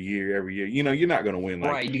every year. You're not going to win.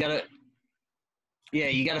 Right. You got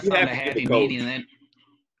to find a happy medium. Then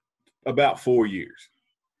about 4 years.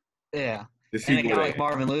 Yeah. And a guy like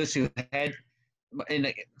Marvin Lewis who had –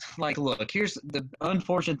 and look, here's the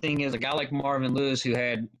unfortunate thing is, a guy like Marvin Lewis who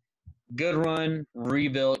had – good run,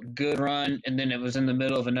 rebuilt, good run, and then it was in the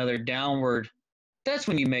middle of another downward. That's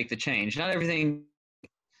when you make the change. Not everything's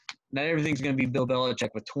going to be Bill Belichick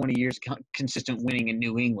with 20 years consistent winning in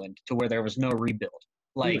New England, to where there was no rebuild.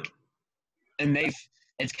 And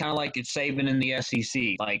it's kind of like it's Saban in the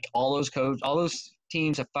SEC. Like, all those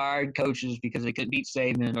teams have fired coaches because they couldn't beat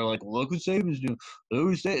Saban, and they're like, well, look what Saban's doing.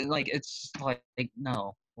 It's like,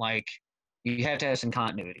 no. Like, you have to have some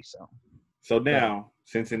continuity. So now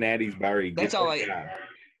Cincinnati's already that's all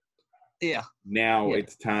yeah. Now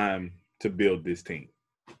it's time to build this team.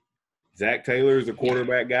 Zach Taylor is a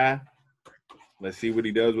quarterback guy. Let's see what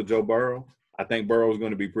he does with Joe Burrow. I think Burrow is going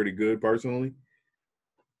to be pretty good personally.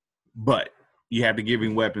 But you have to give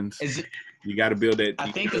him weapons. You got to build that.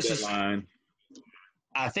 I think this is line.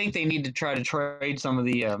 I think they need to try to trade some of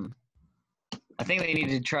the I think they need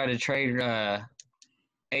to try to trade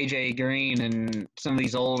AJ Green and some of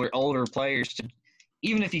these older players, to,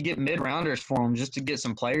 even if you get mid-rounders for them, just to get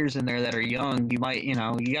some players in there that are young. You might, you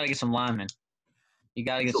got to get some linemen.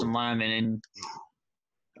 Some linemen, and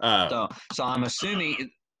so I'm assuming.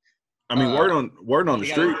 I mean, word on the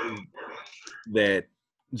street that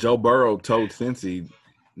Joe Burrow told Cincy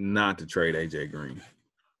not to trade AJ Green,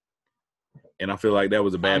 and I feel like that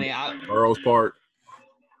was a bad Burrow's part,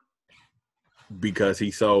 because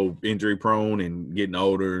he's so injury prone and getting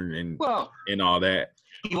older and all that.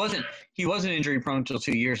 He wasn't injury prone until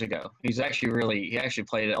 2 years ago. He actually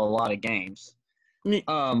played a lot of games. But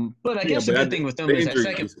I guess the good thing with them is that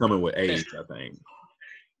second is coming with age, I think.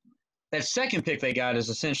 That second pick they got is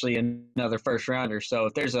essentially another first rounder.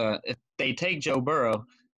 So if they take Joe Burrow,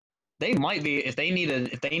 they might be, if they need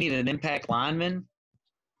an impact lineman,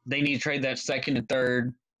 they need to trade that second and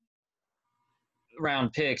third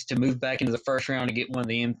round picks to move back into the first round to get one of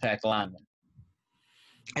the impact linemen.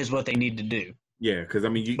 is what they need to do. Yeah, because I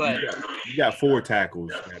mean, you got 4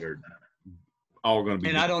 tackles that are all going to be.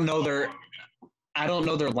 And I don't know their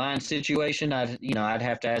line situation. I'd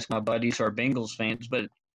have to ask my buddies who are Bengals fans, but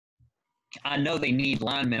I know they need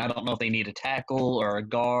linemen. I don't know if they need a tackle or a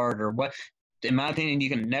guard or what. In my opinion, you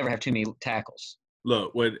can never have too many tackles.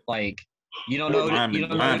 Look, what you don't know who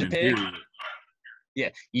to pick. Period. Yeah,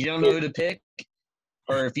 you don't know who to pick.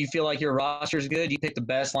 Or if you feel like your roster is good, you pick the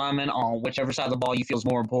best lineman on whichever side of the ball you feel is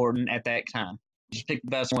more important at that time. Just pick the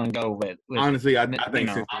best one and go with Honestly, I think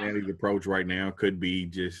Cincinnati's approach right now could be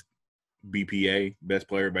just BPA, best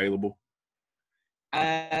player available.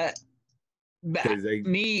 I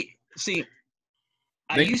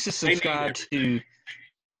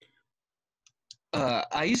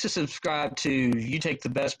used to subscribe to you take the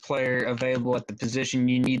best player available at the position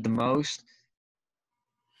you need the most,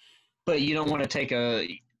 but you don't want to take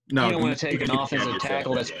an offensive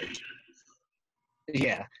tackle that's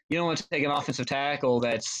you don't want to take an offensive tackle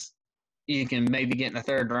that's you can maybe get in the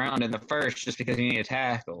third round in the first just because you need a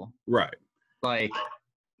tackle. Right.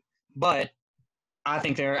 But I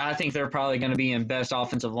think they're probably going to be in best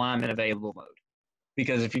offensive lineman available mode,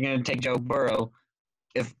 because if you're going to take Joe Burrow,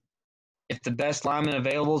 if the best lineman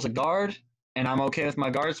available is a guard, and I'm okay with my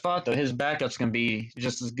guard spot, though his backup's going to be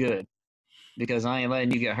just as good, because I ain't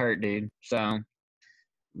letting you get hurt, dude. So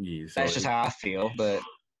that's just how I feel. But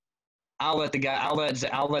I'll let the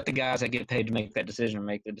guys that get paid to make that decision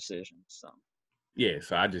make the decision. So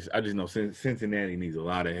so I just know Cincinnati needs a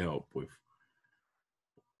lot of help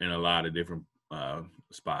in a lot of different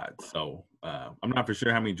spots. So I'm not for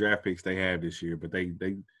sure how many draft picks they have this year, but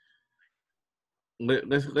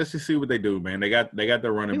let's just see what they do, man. They got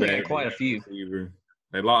their running back. They got quite a few.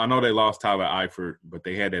 I know they lost Tyler Eifert, but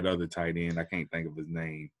they had that other tight end. I can't think of his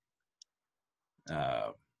name.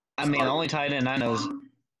 The only tight end I know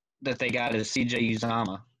that they got is CJ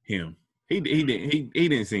Uzama. Him. He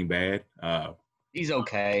didn't seem bad. He's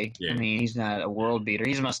okay. Yeah. He's not a world beater.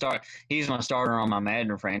 He's my starter on my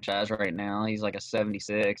Madden franchise right now. He's like a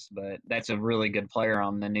 76, but that's a really good player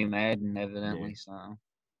on the new Madden, evidently. So,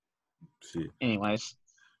 anyways,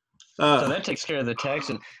 so that takes care of the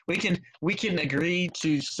Texans. We can agree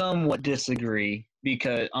to somewhat disagree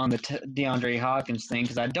because on the DeAndre Hopkins thing,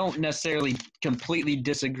 because I don't necessarily completely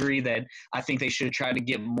disagree that I think they should try to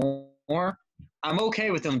get more. I'm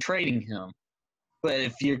okay with them trading him. But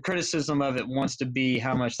if your criticism of it wants to be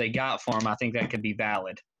how much they got for him, I think that could be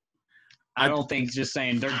valid. I don't think just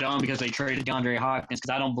saying they're dumb because they traded DeAndre Hopkins,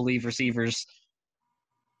 because I don't believe receivers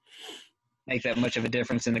make that much of a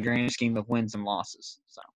difference in the grand scheme of wins and losses.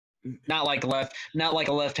 So not like a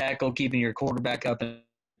left tackle keeping your quarterback up, and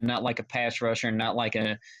not like a pass rusher, and not like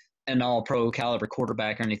an all-pro caliber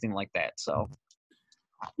quarterback or anything like that. So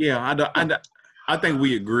I think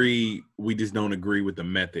we agree. We just don't agree with the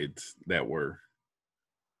methods that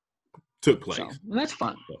took place. So, that's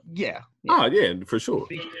fun. Yeah. Oh, yeah, for sure.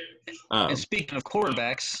 And speaking of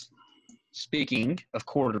quarterbacks,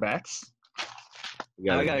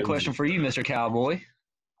 I got a question for you, Mr. Cowboy.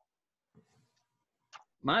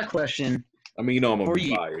 My question. I'm a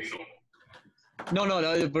bias. No.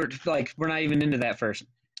 We're not even into that first.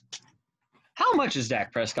 How much is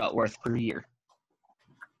Dak Prescott worth per year?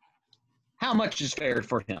 How much is fair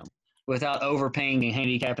for him without overpaying and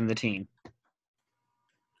handicapping the team?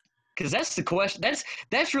 Because that's the question.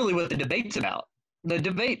 That's really what the debate's about. The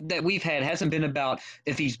debate that we've had hasn't been about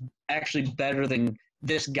if he's actually better than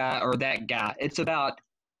this guy or that guy. It's about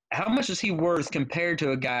how much is he worth compared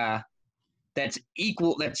to a guy that's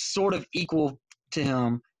sort of equal to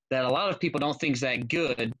him, that a lot of people don't think is that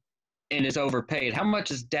good and is overpaid. How much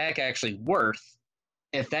is Dak actually worth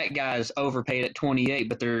if that guy is overpaid at 28,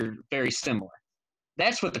 but they're very similar?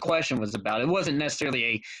 That's what the question was about. It wasn't necessarily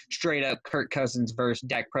a straight-up Kirk Cousins versus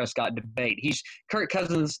Dak Prescott debate. Kirk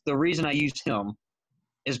Cousins, the reason I used him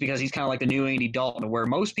is because he's kind of like the new Andy Dalton, where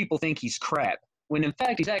most people think he's crap, when in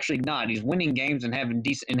fact he's actually not. He's winning games and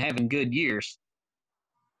having good years,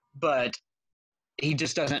 but he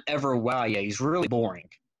just doesn't ever wow you. He's really boring.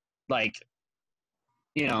 That's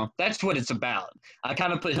what it's about. I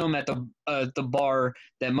kind of put him at the bar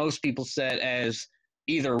that most people set as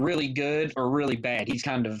either really good or really bad. He's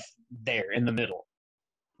kind of there in the middle.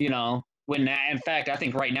 When in fact I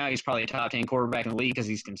think right now he's probably a top 10 quarterback in the league because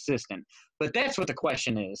he's consistent. But that's what the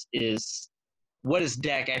question is what is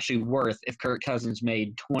Dak actually worth if Kirk Cousins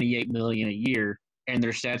made $28 million a year and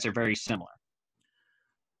their stats are very similar?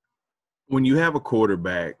 When you have a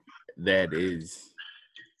quarterback that is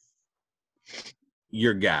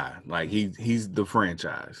your guy, like he's the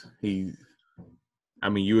franchise.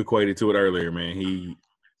 You equated to it earlier, man.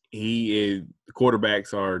 He is,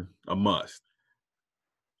 quarterbacks are a must.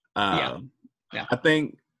 Yeah. Yeah. I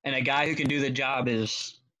think And a guy who can do the job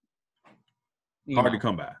is hard to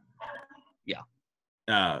come by. Yeah.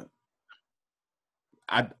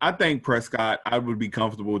 I think Prescott, I would be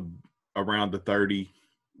comfortable around the 30,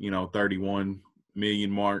 31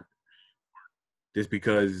 million mark, just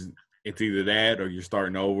because it's either that or you're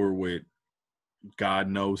starting over with God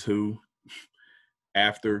knows who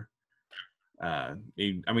after.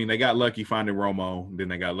 They got lucky finding Romo, then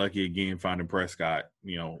they got lucky again finding Prescott,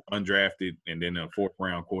 undrafted, and then a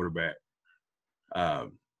fourth-round quarterback.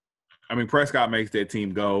 Prescott makes that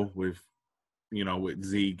team go with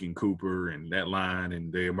Zeke and Cooper and that line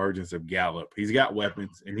and the emergence of Gallup. He's got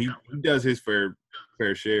weapons, and he does his fair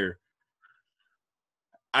share.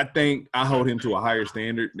 I think I hold him to a higher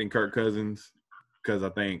standard than Kirk Cousins because I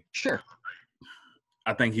think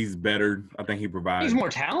he's better. I think he provides. He's more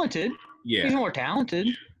talented. Yeah. He's more talented.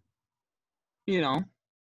 He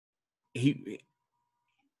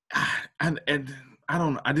and I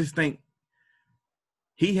don't know. I just think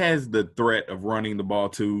he has the threat of running the ball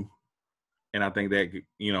too. And I think that,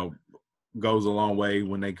 goes a long way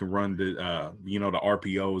when they can run the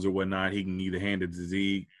RPOs or whatnot. He can either hand it to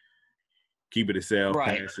Zeke, keep it himself,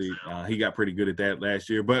 pass it. He got pretty good at that last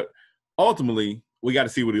year. But ultimately, we got to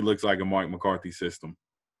see what he looks like in Mike McCarthy's system.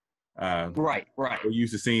 Right. We're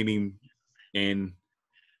used to seeing him in,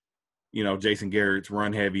 Jason Garrett's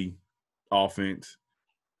run-heavy offense.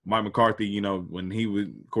 Mike McCarthy, when he was,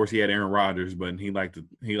 of course, he had Aaron Rodgers, but he liked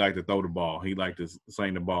to throw the ball. He liked to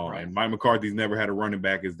sling the ball. Right. And Mike McCarthy's never had a running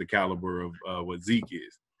back as the caliber of what Zeke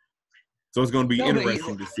is. So it's going to be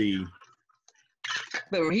interesting to see.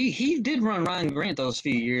 But he did run Ryan Grant those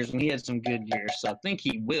few years, and he had some good years. So I think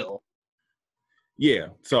he will. Yeah.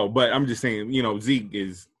 So, but I'm just saying, Zeke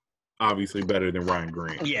is obviously better than Ryan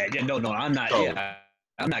Grant. Yeah. No. I'm not. So, yeah.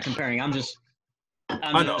 I'm not comparing. I'm just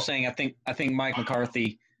saying. I think Mike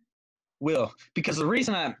McCarthy will, because the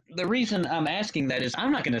reason I'm asking that is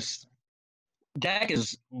I'm not going to. Dak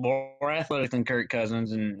is more athletic than Kirk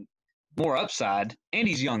Cousins and more upside, and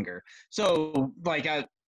he's younger. So,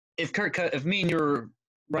 if me and you're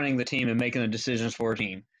running the team and making the decisions for a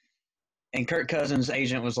team, and Kirk Cousins'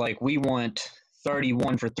 agent was like, "We want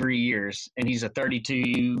 31 for 3 years," and he's a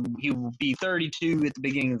 32. He will be 32 at the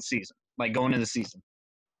beginning of the season, like going into the season,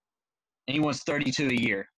 and he wants 32 a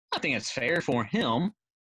year. I think it's fair for him.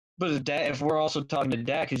 But if we're also talking to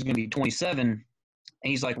Dak, who's going to be 27, and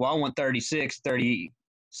he's like, well, I want 36,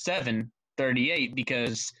 37, 38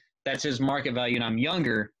 because that's his market value and I'm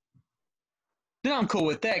younger, then I'm cool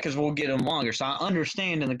with that because we'll get him longer. So I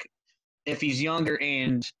understand if he's younger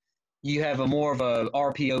and you have a more of a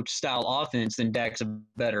RPO style offense, then Dak's a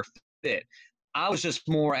better fit. I was just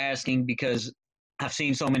more asking because I've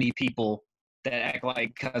seen so many people that act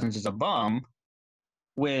like Cousins is a bum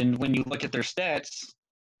when you look at their stats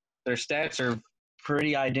are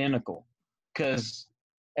pretty identical because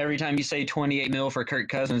every time you say 28 mil for Kirk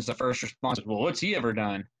Cousins, the first response is, well, what's he ever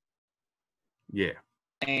done? Yeah.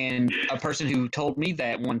 And a person who told me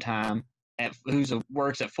that one time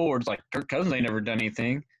works at Ford's like, Kirk Cousins ain't never done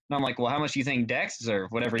anything. And I'm like, well, how much do you think Dak's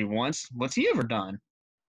deserve? Whatever he wants. What's he ever done?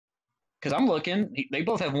 Because I'm looking, they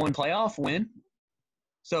both have one playoff win.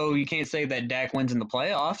 So you can't say that Dak wins in the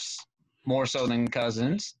playoffs more so than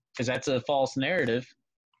Cousins because that's a false narrative.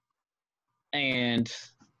 And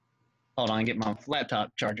hold on, get my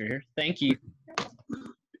laptop charger here. Thank you.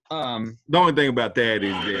 The only thing about that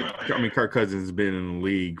is that Kirk Cousins has been in the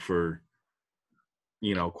league for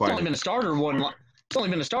quite. It's only been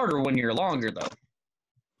a starter 1 year longer though.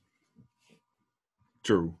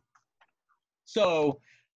 True. So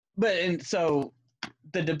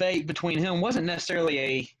the debate between him wasn't necessarily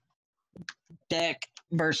a Dak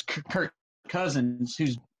versus Kirk Cousins,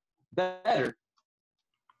 who's better.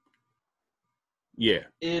 Yeah.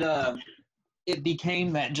 It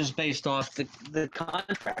became that just based off the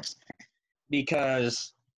contracts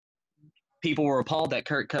because people were appalled that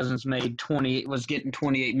Kirk Cousins was getting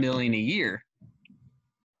 $28 million a year,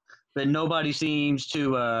 but nobody seems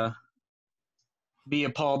to be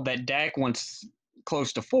appalled that Dak wants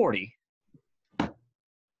close to 40.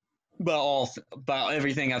 But about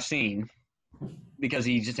everything I've seen, because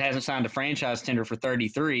he just hasn't signed a franchise tender for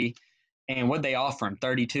 33, and what they offer him,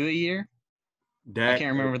 32 a year. Dak, I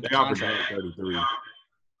can't remember the contract. 33.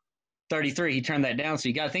 33. He turned that down, so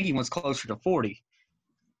you got to think he wants closer to 40.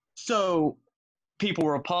 So people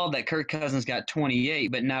were appalled that Kirk Cousins got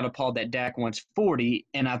 28, but not appalled that Dak wants 40.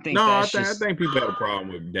 And I think I think people had a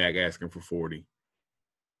problem with Dak asking for 40.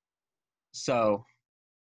 So,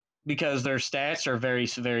 because their stats are very,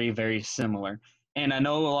 very, very similar. And I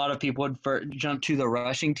know a lot of people would jump to the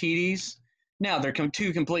rushing TDs, Now, they're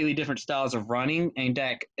two completely different styles of running, and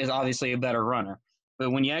Dak is obviously a better runner.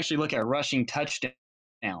 But when you actually look at rushing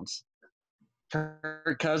touchdowns,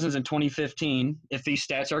 Kirk Cousins in 2015, if these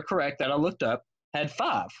stats are correct that I looked up, had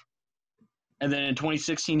 5. And then in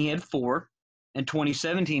 2016, he had 4. In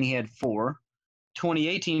 2017, he had 4.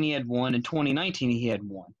 2018, he had 1. And 2019, he had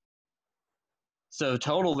 1. So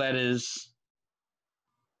total, that is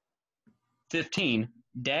 15.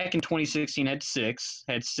 Dak in 2016 had 6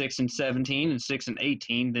 in 17 and 6 in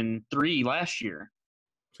 18, then 3 last year.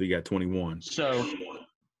 So you got 21. So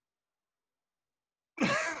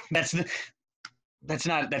that's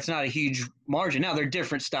not a huge margin. Now, they're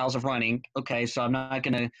different styles of running. Okay, so we're not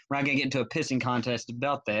gonna get into a pissing contest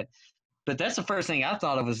about that. But that's the first thing I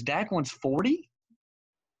thought of was Dak wants 40.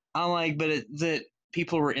 I'm like, but that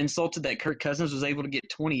people were insulted that Kirk Cousins was able to get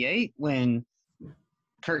 28 when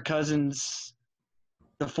Kirk Cousins,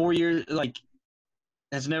 the 4 years, like,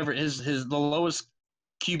 has never the lowest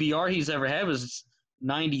QBR he's ever had was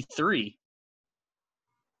 93.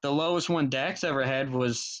 The lowest one Dak's ever had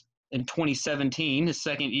was in 2017.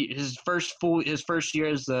 His first year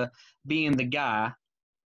as being the guy,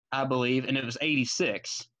 I believe, and it was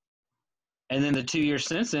 86. And then the 2 years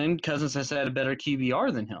since then, Cousins has had a better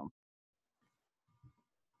QBR than him.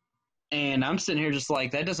 And I'm sitting here just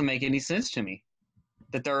like, that doesn't make any sense to me.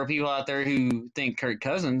 That there are people out there who think Kirk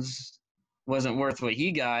Cousins wasn't worth what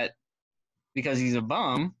he got because he's a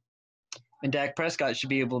bum, and Dak Prescott should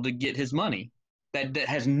be able to get his money. That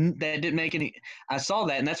didn't make any – I saw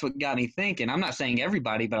that, and that's what got me thinking. I'm not saying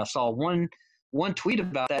everybody, but I saw one tweet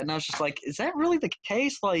about that, and I was just like, is that really the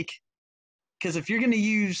case? Like, because if you're going to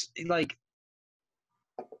use – like,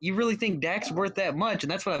 you really think Dak's worth that much?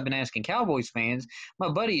 And that's what I've been asking Cowboys fans. My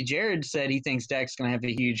buddy Jared said he thinks Dak's going to have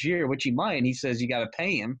a huge year, which he might, and he says you got to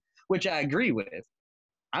pay him, which I agree with.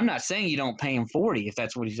 I'm not saying you don't pay him 40 if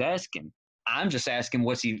that's what he's asking. I'm just asking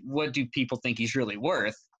what do people think he's really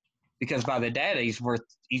worth? Because by the data, he's worth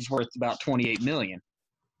about $28 million,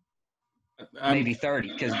 maybe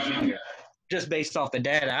 30, because just based off the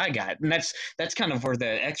data I got, and that's kind of where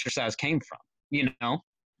the exercise came from. You know,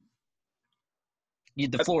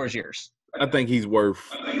 the floor is yours. I think he's worth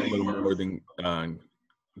a little more than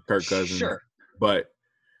Kirk Cousins. Sure, but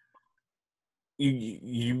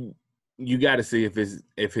you got to see if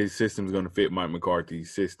his system's going to fit Mike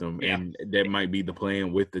McCarthy's system, and that might be the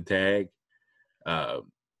plan with the tag.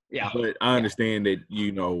 But I understand that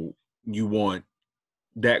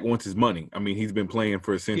Dak wants his money. I mean, he's been playing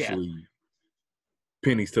for essentially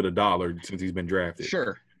pennies to the dollar since he's been drafted.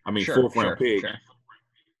 Sure. I mean, fourth round pick. Sure.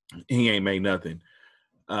 He ain't made nothing.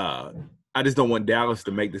 I just don't want Dallas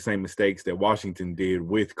to make the same mistakes that Washington did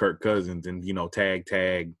with Kirk Cousins and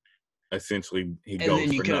tag. Essentially, he and goes. And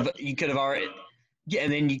then you could have already. Yeah,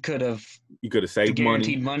 and then you could have saved the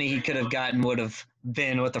guaranteed money he could have gotten would have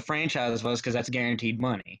been what the franchise was, because that's guaranteed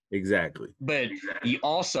money. Exactly. But you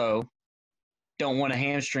also don't want a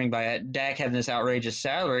hamstring by Dak having this outrageous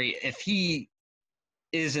salary if he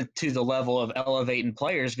isn't to the level of elevating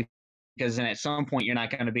players, because then at some point you're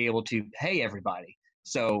not going to be able to pay everybody.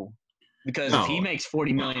 So because if he makes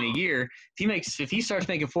 $40 million a year, if he starts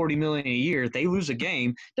making $40 million a year, they lose a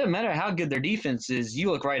game. Doesn't matter how good their defense is.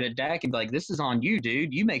 You look right at Dak and be like, "This is on you,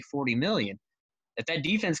 dude. You make $40 million." If that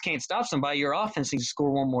defense can't stop somebody, your offense needs to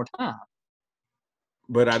score one more time.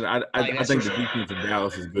 But I think the defense of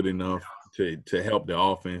Dallas is good enough to help the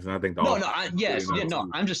offense, and I think the offense.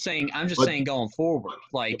 I'm just saying going forward,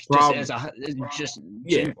 like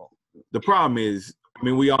general. The problem is, I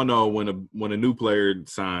mean, we all know when a new player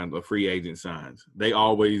signs, a free agent signs, they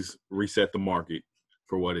always reset the market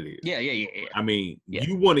for what it is. Yeah. I mean,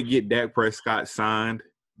 you want to get Dak Prescott signed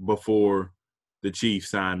before the Chiefs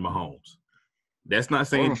sign Mahomes. That's not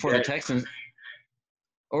saying the Texans,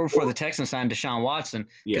 or before the Texans sign Deshaun Watson,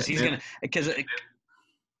 because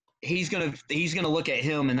he's gonna look at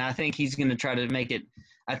him, and I think he's gonna try to make it.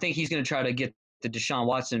 I think he's gonna try to get the Deshaun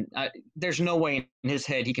Watson. There's no way in his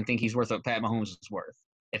head he can think he's worth what Pat Mahomes is worth.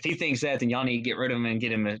 If he thinks that, then y'all need to get rid of him and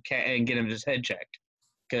get him his head checked,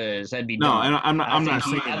 because that'd be dumb. And I'm not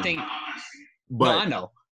saying. I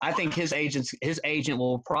know. I think his agent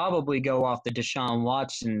will probably go off the Deshaun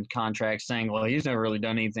Watson contract, saying, "Well, he's never really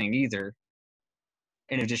done anything either."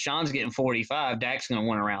 And if Deshaun's getting 45, Dak's going to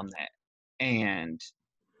want around that. And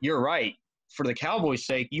you're right. For the Cowboys'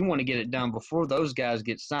 sake, you want to get it done before those guys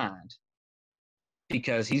get signed,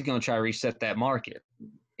 because he's going to try to reset that market,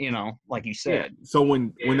 like you said. Yeah. So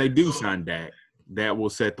when they do sign Dak, that will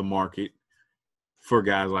set the market for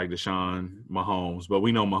guys like Deshaun, Mahomes. But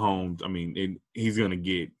we know Mahomes, I mean, he's going to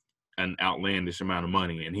get an outlandish amount of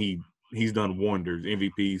money, and he's done wonders,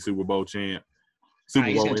 MVP, Super Bowl champ. Super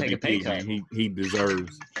he's Bowl gonna take a pay MVP cut. again.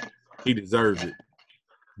 He deserves it.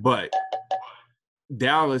 But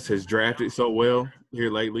Dallas has drafted so well here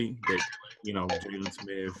lately that Jalen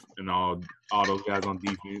Smith and all those guys on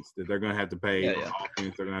defense that they're gonna have to pay. Yeah. On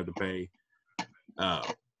offense, they're gonna have to pay.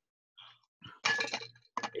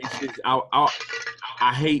 It's just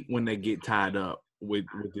I hate when they get tied up with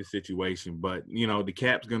this situation, but the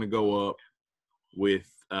cap's gonna go up with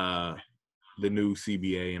the new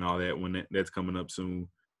CBA and all that when that's coming up soon.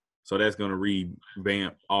 So that's gonna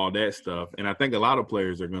revamp all that stuff, and I think a lot of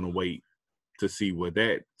players are gonna wait to see what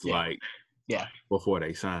that's like before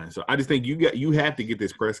they sign. So I just think you have to get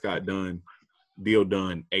this Prescott deal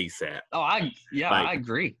done ASAP. Oh, I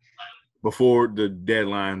agree. Before the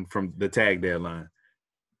deadline, from the tag deadline.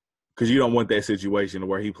 Because you don't want that situation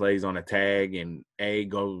where he plays on a tag and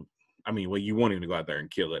you want him to go out there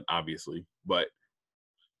and kill it, obviously. But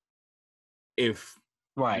if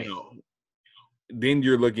then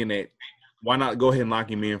you're looking at, why not go ahead and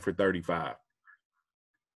lock him in for 35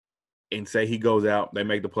 and say he goes out, they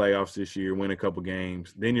make the playoffs this year, win a couple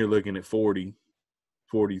games. Then you're looking at 40,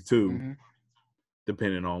 42,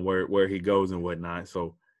 depending on where he goes and whatnot.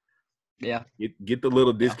 So get the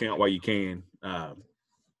little discount while you can,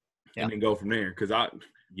 and then go from there. Because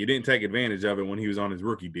you didn't take advantage of it when he was on his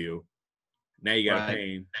rookie deal. Now you got to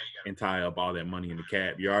pay him and tie up all that money in the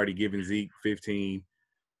cap. You're already giving Zeke 15,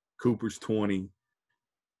 Cooper's 20.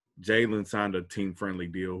 Jalen signed a team-friendly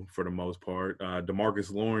deal for the most part.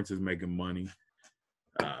 DeMarcus Lawrence is making money.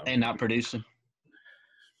 And not producing.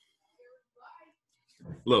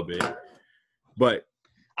 A little bit. But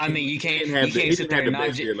I mean, you can't sit there and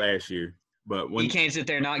knock last year. But you can't sit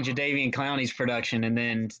there and knock Jadeveon Clowney's production and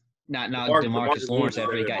then not DeMarcus Lawrence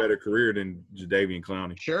after he got a better career than Jadeveon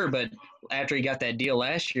Clowney. Sure, but after he got that deal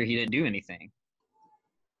last year, he didn't do anything.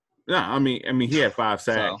 No, I mean he had 5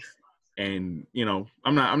 sacks. So, and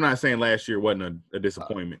I'm not saying last year wasn't a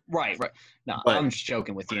disappointment. Right. No, but I'm just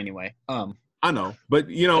joking with you anyway. I know, but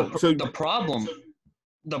so the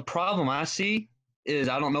problem I see is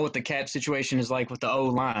I don't know what the cap situation is like with the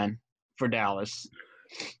O-line for Dallas.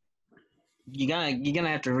 You're gonna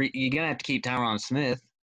have to keep Tyron Smith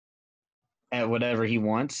at whatever he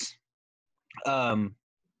wants. But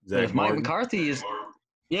if Mike McCarthy is,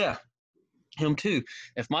 him too.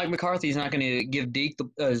 If Mike McCarthy is not going to give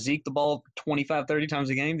Zeke the ball 25, 30 times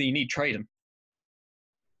a game, then you need to trade him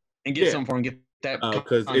and get something for him. Get that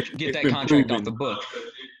contract off the book.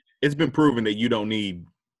 It's been proven that you don't need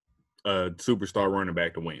a superstar running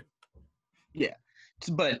back to win. Yeah,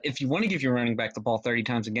 but if you want to give your running back the ball 30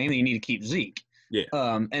 times a game, then you need to keep Zeke. Yeah.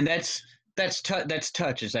 And that's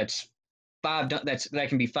touches. That's 5. That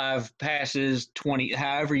can be 5 passes, 20,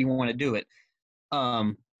 however you want to do it.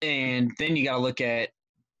 And then you got to look at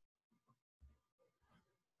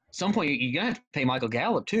some point. You're gonna have to pay Michael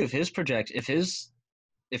Gallup too if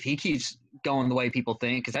he keeps going the way people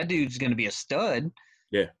think, because that dude's going to be a stud.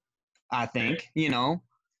 Yeah, I think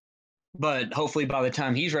But hopefully by the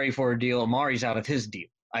time he's ready for a deal, Amari's out of his deal,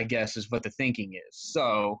 I guess is what the thinking is.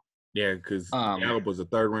 So yeah, because Gallup was a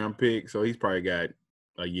 3rd round pick, so he's probably got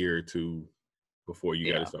a year or two before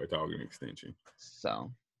you got to start talking extension.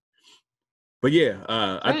 So. But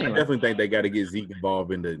I definitely think they got to get Zeke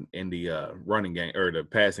involved in the running game or the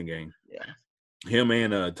passing game. Yeah, him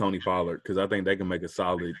and Tony Pollard, because I think they can make a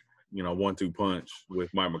solid 1-2 punch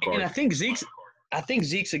with Mike McCarthy. And I think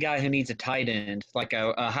Zeke's a guy who needs a tight end, like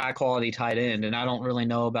a high quality tight end. And I don't really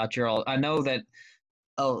know about your all. I know that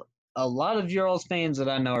a lot of your all's fans that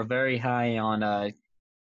I know are very high on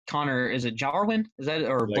Connor. Is it Jarwin? Is that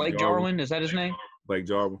or Blake Jarwin? Is that his name? Blake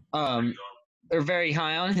Jarwin. They're very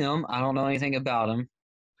high on him. I don't know anything about him,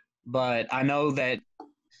 but I know that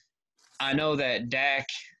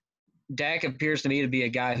Dak appears to me to be a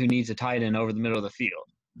guy who needs a tight end over the middle of the field.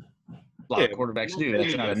 A lot of quarterbacks do.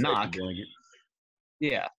 That's not a knock.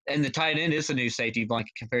 Yeah, and the tight end is a new safety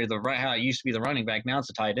blanket compared to how it used to be the running back. Now it's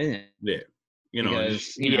a tight end. Yeah,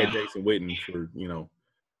 because, he had Jason Witten for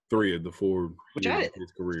 3 of the 4 years of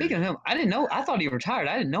his career. Speaking of him, I didn't know. I thought he retired.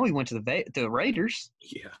 I didn't know he went to the Raiders.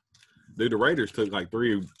 Yeah. Dude, the Raiders took like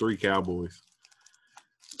three Cowboys.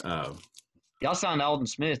 Y'all signed Alden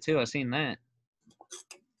Smith too. I seen that.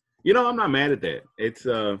 I'm not mad at that. It's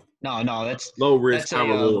no, that's low risk, high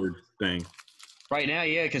reward thing. Right now,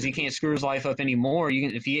 yeah, because he can't screw his life up anymore.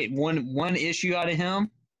 If you get one issue out of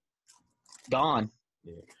him, gone.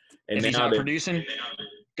 Yeah. And if he's not producing,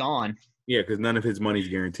 gone. Yeah, because none of his money's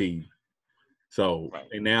guaranteed. So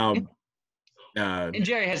and now, and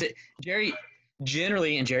Jerry has it.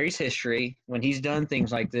 Generally, in Jerry's history, when he's done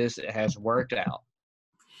things like this, it has worked out.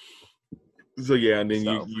 So yeah, and then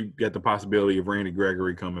So you get the possibility of Randy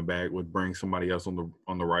Gregory coming back, would bring somebody else on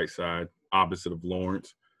the right side, opposite of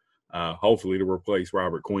Lawrence. Hopefully to replace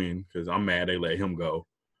Robert Quinn, because I'm mad they let him go.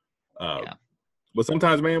 yeah. But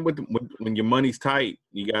sometimes, man, when your money's tight,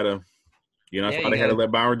 you gotta, that's why they had to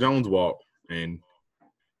let Byron Jones walk, and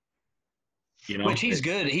which he's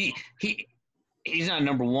good. He's not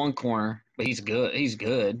number one corner, but he's good. He's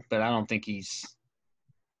good, but I don't think he's.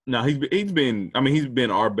 No, he's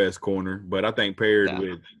been our best corner, but I think paired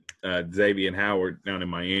with Xavier and Howard down in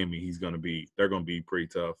Miami, they're gonna be pretty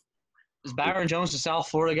tough. Is Byron Jones the South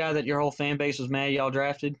Florida guy that your whole fan base was mad y'all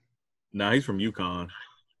drafted? No, he's from UConn.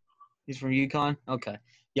 He's from UConn? Okay.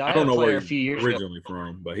 Y'all I had don't a know player where a few years he's originally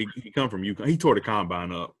from, but he come from UConn. He tore the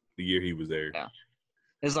combine up the year he was there. Yeah.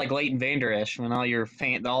 It's like Leighton Vander Esch when all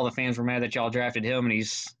the fans were mad that y'all drafted him, and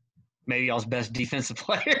he's maybe y'all's best defensive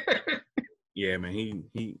player. Yeah, man,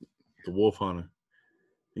 he the Wolf Hunter.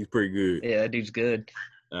 He's pretty good. Yeah, that dude's good.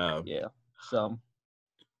 Yeah. So.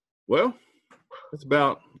 Well, that's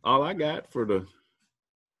about all I got for the.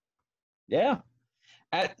 Yeah.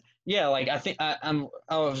 I think I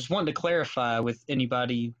was wanting to clarify with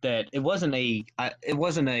anybody that it wasn't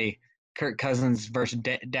a Kirk Cousins versus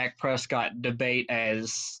Dak Prescott debate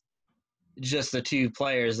as just the two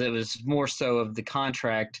players. It was more so of the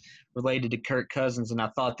contract related to Kirk Cousins, and I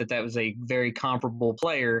thought that was a very comparable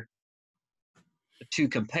player to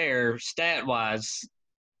compare stat-wise,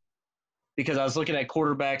 because I was looking at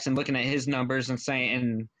quarterbacks and looking at his numbers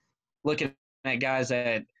and looking at guys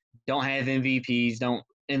that don't have MVPs, on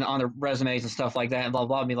their resumes and stuff like that, and blah,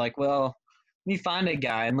 blah, blah, be like, well, let me find a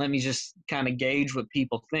guy and let me just kind of gauge what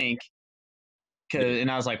people think. And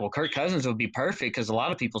I was like, well, Kirk Cousins would be perfect because a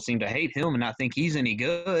lot of people seem to hate him and not think he's any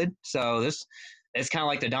good. So it's kind of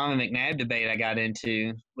like the Donovan McNabb debate I got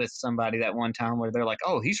into with somebody that one time where they're like,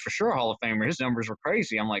 oh, he's for sure a Hall of Famer. His numbers were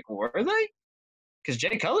crazy. I'm like, well, were they? Because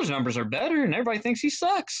Jay Cutler's numbers are better and everybody thinks he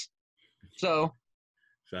sucks. So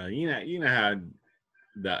you know how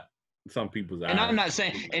that some people's and eyes. I'm not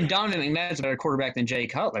saying – and Donovan McNabb's a better quarterback than Jay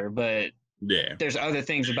Cutler, but yeah, there's other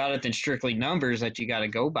things about it than strictly numbers that you got to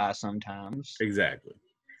go by sometimes. Exactly.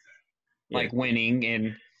 Like winning.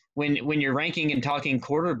 And when you're ranking and talking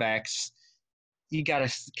quarterbacks, you got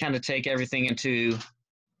to kind of take everything into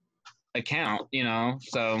account,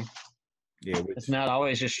 So it's not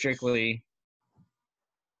always just strictly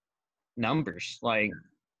numbers. Like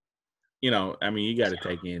 – you got to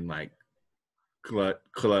take in like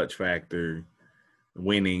clutch factor,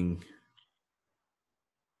 winning,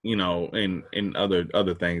 and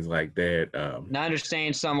other things like that. And I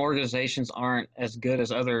understand some organizations aren't as good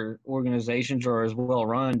as other organizations or as well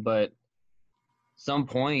run, but at some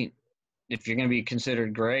point, if you're going to be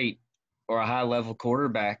considered great or a high level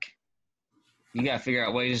quarterback, you got to figure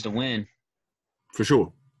out ways to win. For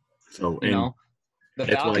sure. So the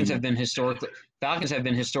Falcons have been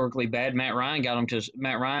historically bad. Matt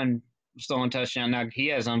Ryan stolen touchdown. Now he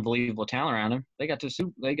has unbelievable talent around him. They got to the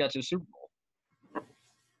Super Bowl.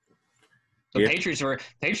 The Patriots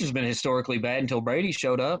have been historically bad until Brady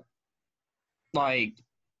showed up. Like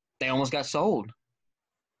they almost got sold.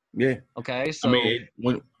 Yeah. Okay, so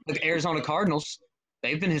look, Arizona Cardinals,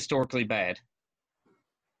 they've been historically bad.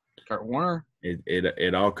 Kurt Warner.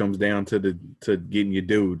 It all comes down to getting your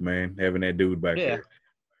dude, man, having that dude back there.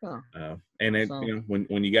 Yeah.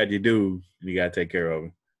 When you got your dude, you got to take care of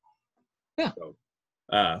him. Yeah. So,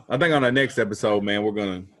 I think on our next episode, man,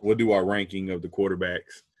 we'll do our ranking of the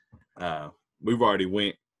quarterbacks. We've already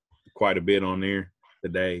went quite a bit on there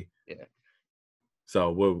today. Yeah.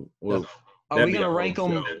 So we'll are we gonna rank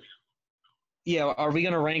them? Yeah, are we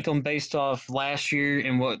gonna rank them based off last year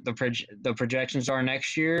and what the projections are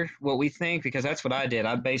next year? What we think, because that's what I did.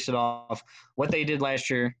 I based it off what they did last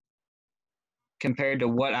year compared to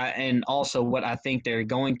what I think they're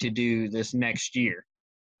going to do this next year.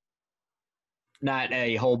 Not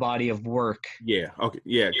a whole body of work. Yeah. Okay.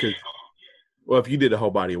 Yeah. Because if you did a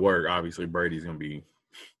whole body of work, obviously Brady's gonna be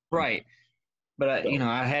right. But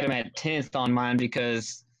I had him at 10th on mine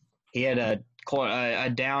because he had a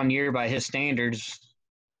down year by his standards.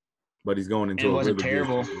 But he's going into a really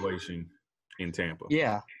terrible good situation in Tampa.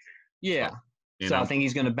 Yeah. So I think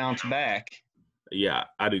he's going to bounce back. Yeah,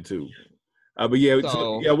 I do too. But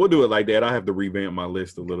we'll do it like that. I have to revamp my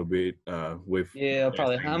list a little bit. I'll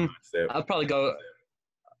probably go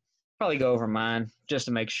over mine just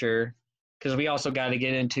to make sure, because we also got to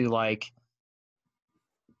get into like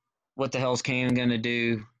what the hell's Cam going to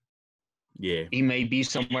do. Yeah, he may be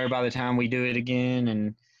somewhere by the time we do it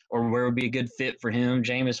again, or where would be a good fit for him.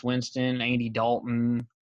 Jameis Winston, Andy Dalton.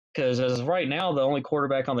 Because as of right now, the only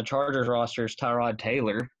quarterback on the Chargers roster is Tyrod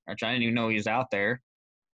Taylor, which I didn't even know he was out there.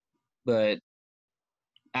 but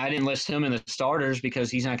I didn't list him in the starters because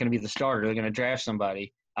he's not going to be the starter. They're going to draft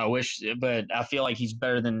somebody. But I feel like he's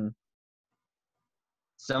better than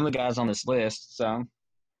some of the guys on this list. So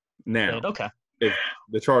Now, but okay. If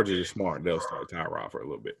the Chargers are smart, they'll start Tyrod for a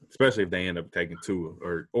little bit, especially if they end up taking Tua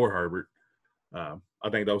or Herbert. I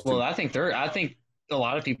think those two. Well, I think a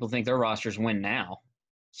lot of people think their rosters win now.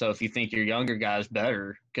 So if you think your younger guy's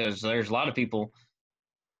better, because there's a lot of people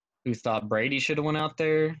who thought Brady should have went out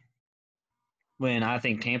there, when I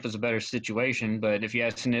think Tampa's a better situation. But if you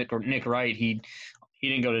ask Nick Wright, he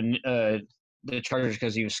didn't go to the Chargers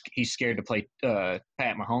because he's scared to play Pat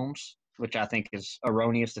Mahomes, which I think is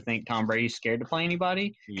erroneous to think Tom Brady's scared to play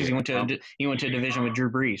anybody because he went to a division with Drew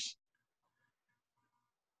Brees.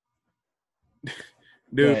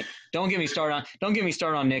 Dude, but don't get me started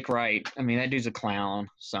on Nick Wright. I mean, that dude's a clown.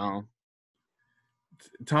 So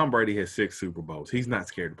Tom Brady has 6 Super Bowls. He's not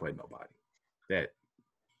scared to play nobody.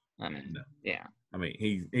 No. Yeah. I mean,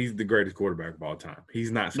 he's the greatest quarterback of all time.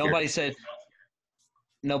 He's not scared.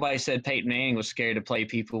 Nobody said Peyton Manning was scared to play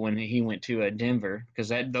people when he went to Denver because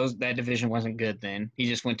that division wasn't good then. He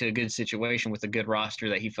just went to a good situation with a good roster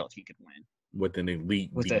that he felt he could win. With an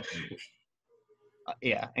elite defense.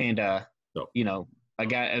 A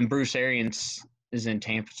guy, and Bruce Arians is in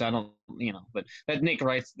Tampa, so I don't, but that Nick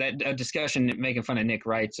Wright's, that discussion making fun of Nick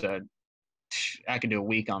Wright's, I could do a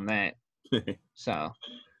week on that. So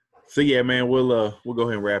yeah, man, we'll go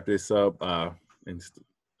ahead and wrap this up and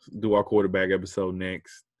do our quarterback episode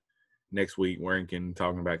next week. We're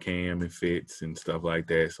talking about Cam and Fitz and stuff like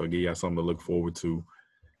that. So give y'all something to look forward to.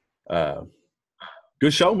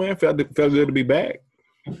 Good show, man. Felt good to be back.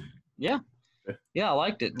 Yeah, I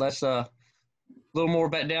liked it. Let's a little more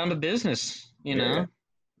back down to business, know.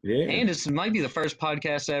 Yeah. And this might be the first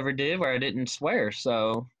podcast I ever did where I didn't swear.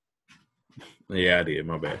 So. Yeah, I did.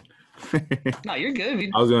 My bad. No, you're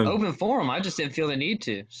good. I was open forum. I just didn't feel the need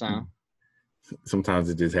to. So. Sometimes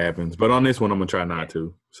it just happens, but on this one, I'm gonna try not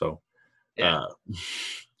to. So,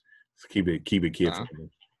 keep it kid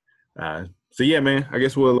friendly. So yeah, man. I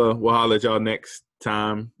guess we'll holler at y'all next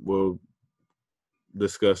time. We'll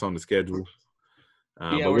discuss on the schedule.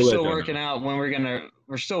 We're still working out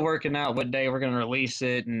we're still working out what day we're gonna release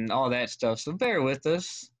it and all that stuff. So bear with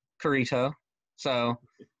us, Carito. So,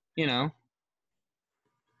 bear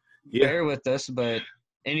with us. But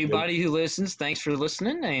anybody who listens, thanks for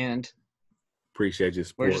listening, and appreciate your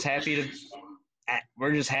support. We're just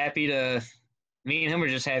happy to. Me and him are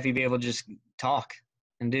just happy to be able to just talk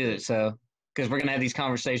and do it. So, because we're gonna have these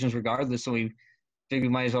conversations regardless, so we think we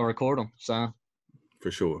might as well record them. So. For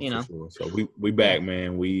sure. So we back,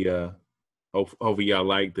 man. We hopefully y'all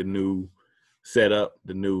like the new setup,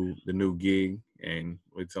 the new gig, and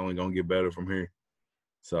it's only gonna get better from here.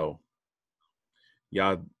 So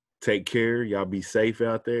y'all take care. Y'all be safe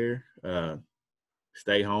out there.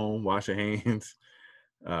 Stay home. Wash your hands.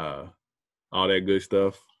 All that good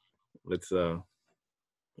stuff. Let's get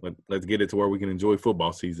it to where we can enjoy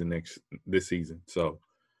football season this season. So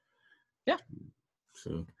yeah.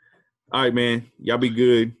 So. All right, man. Y'all be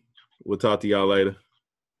good. We'll talk to y'all later.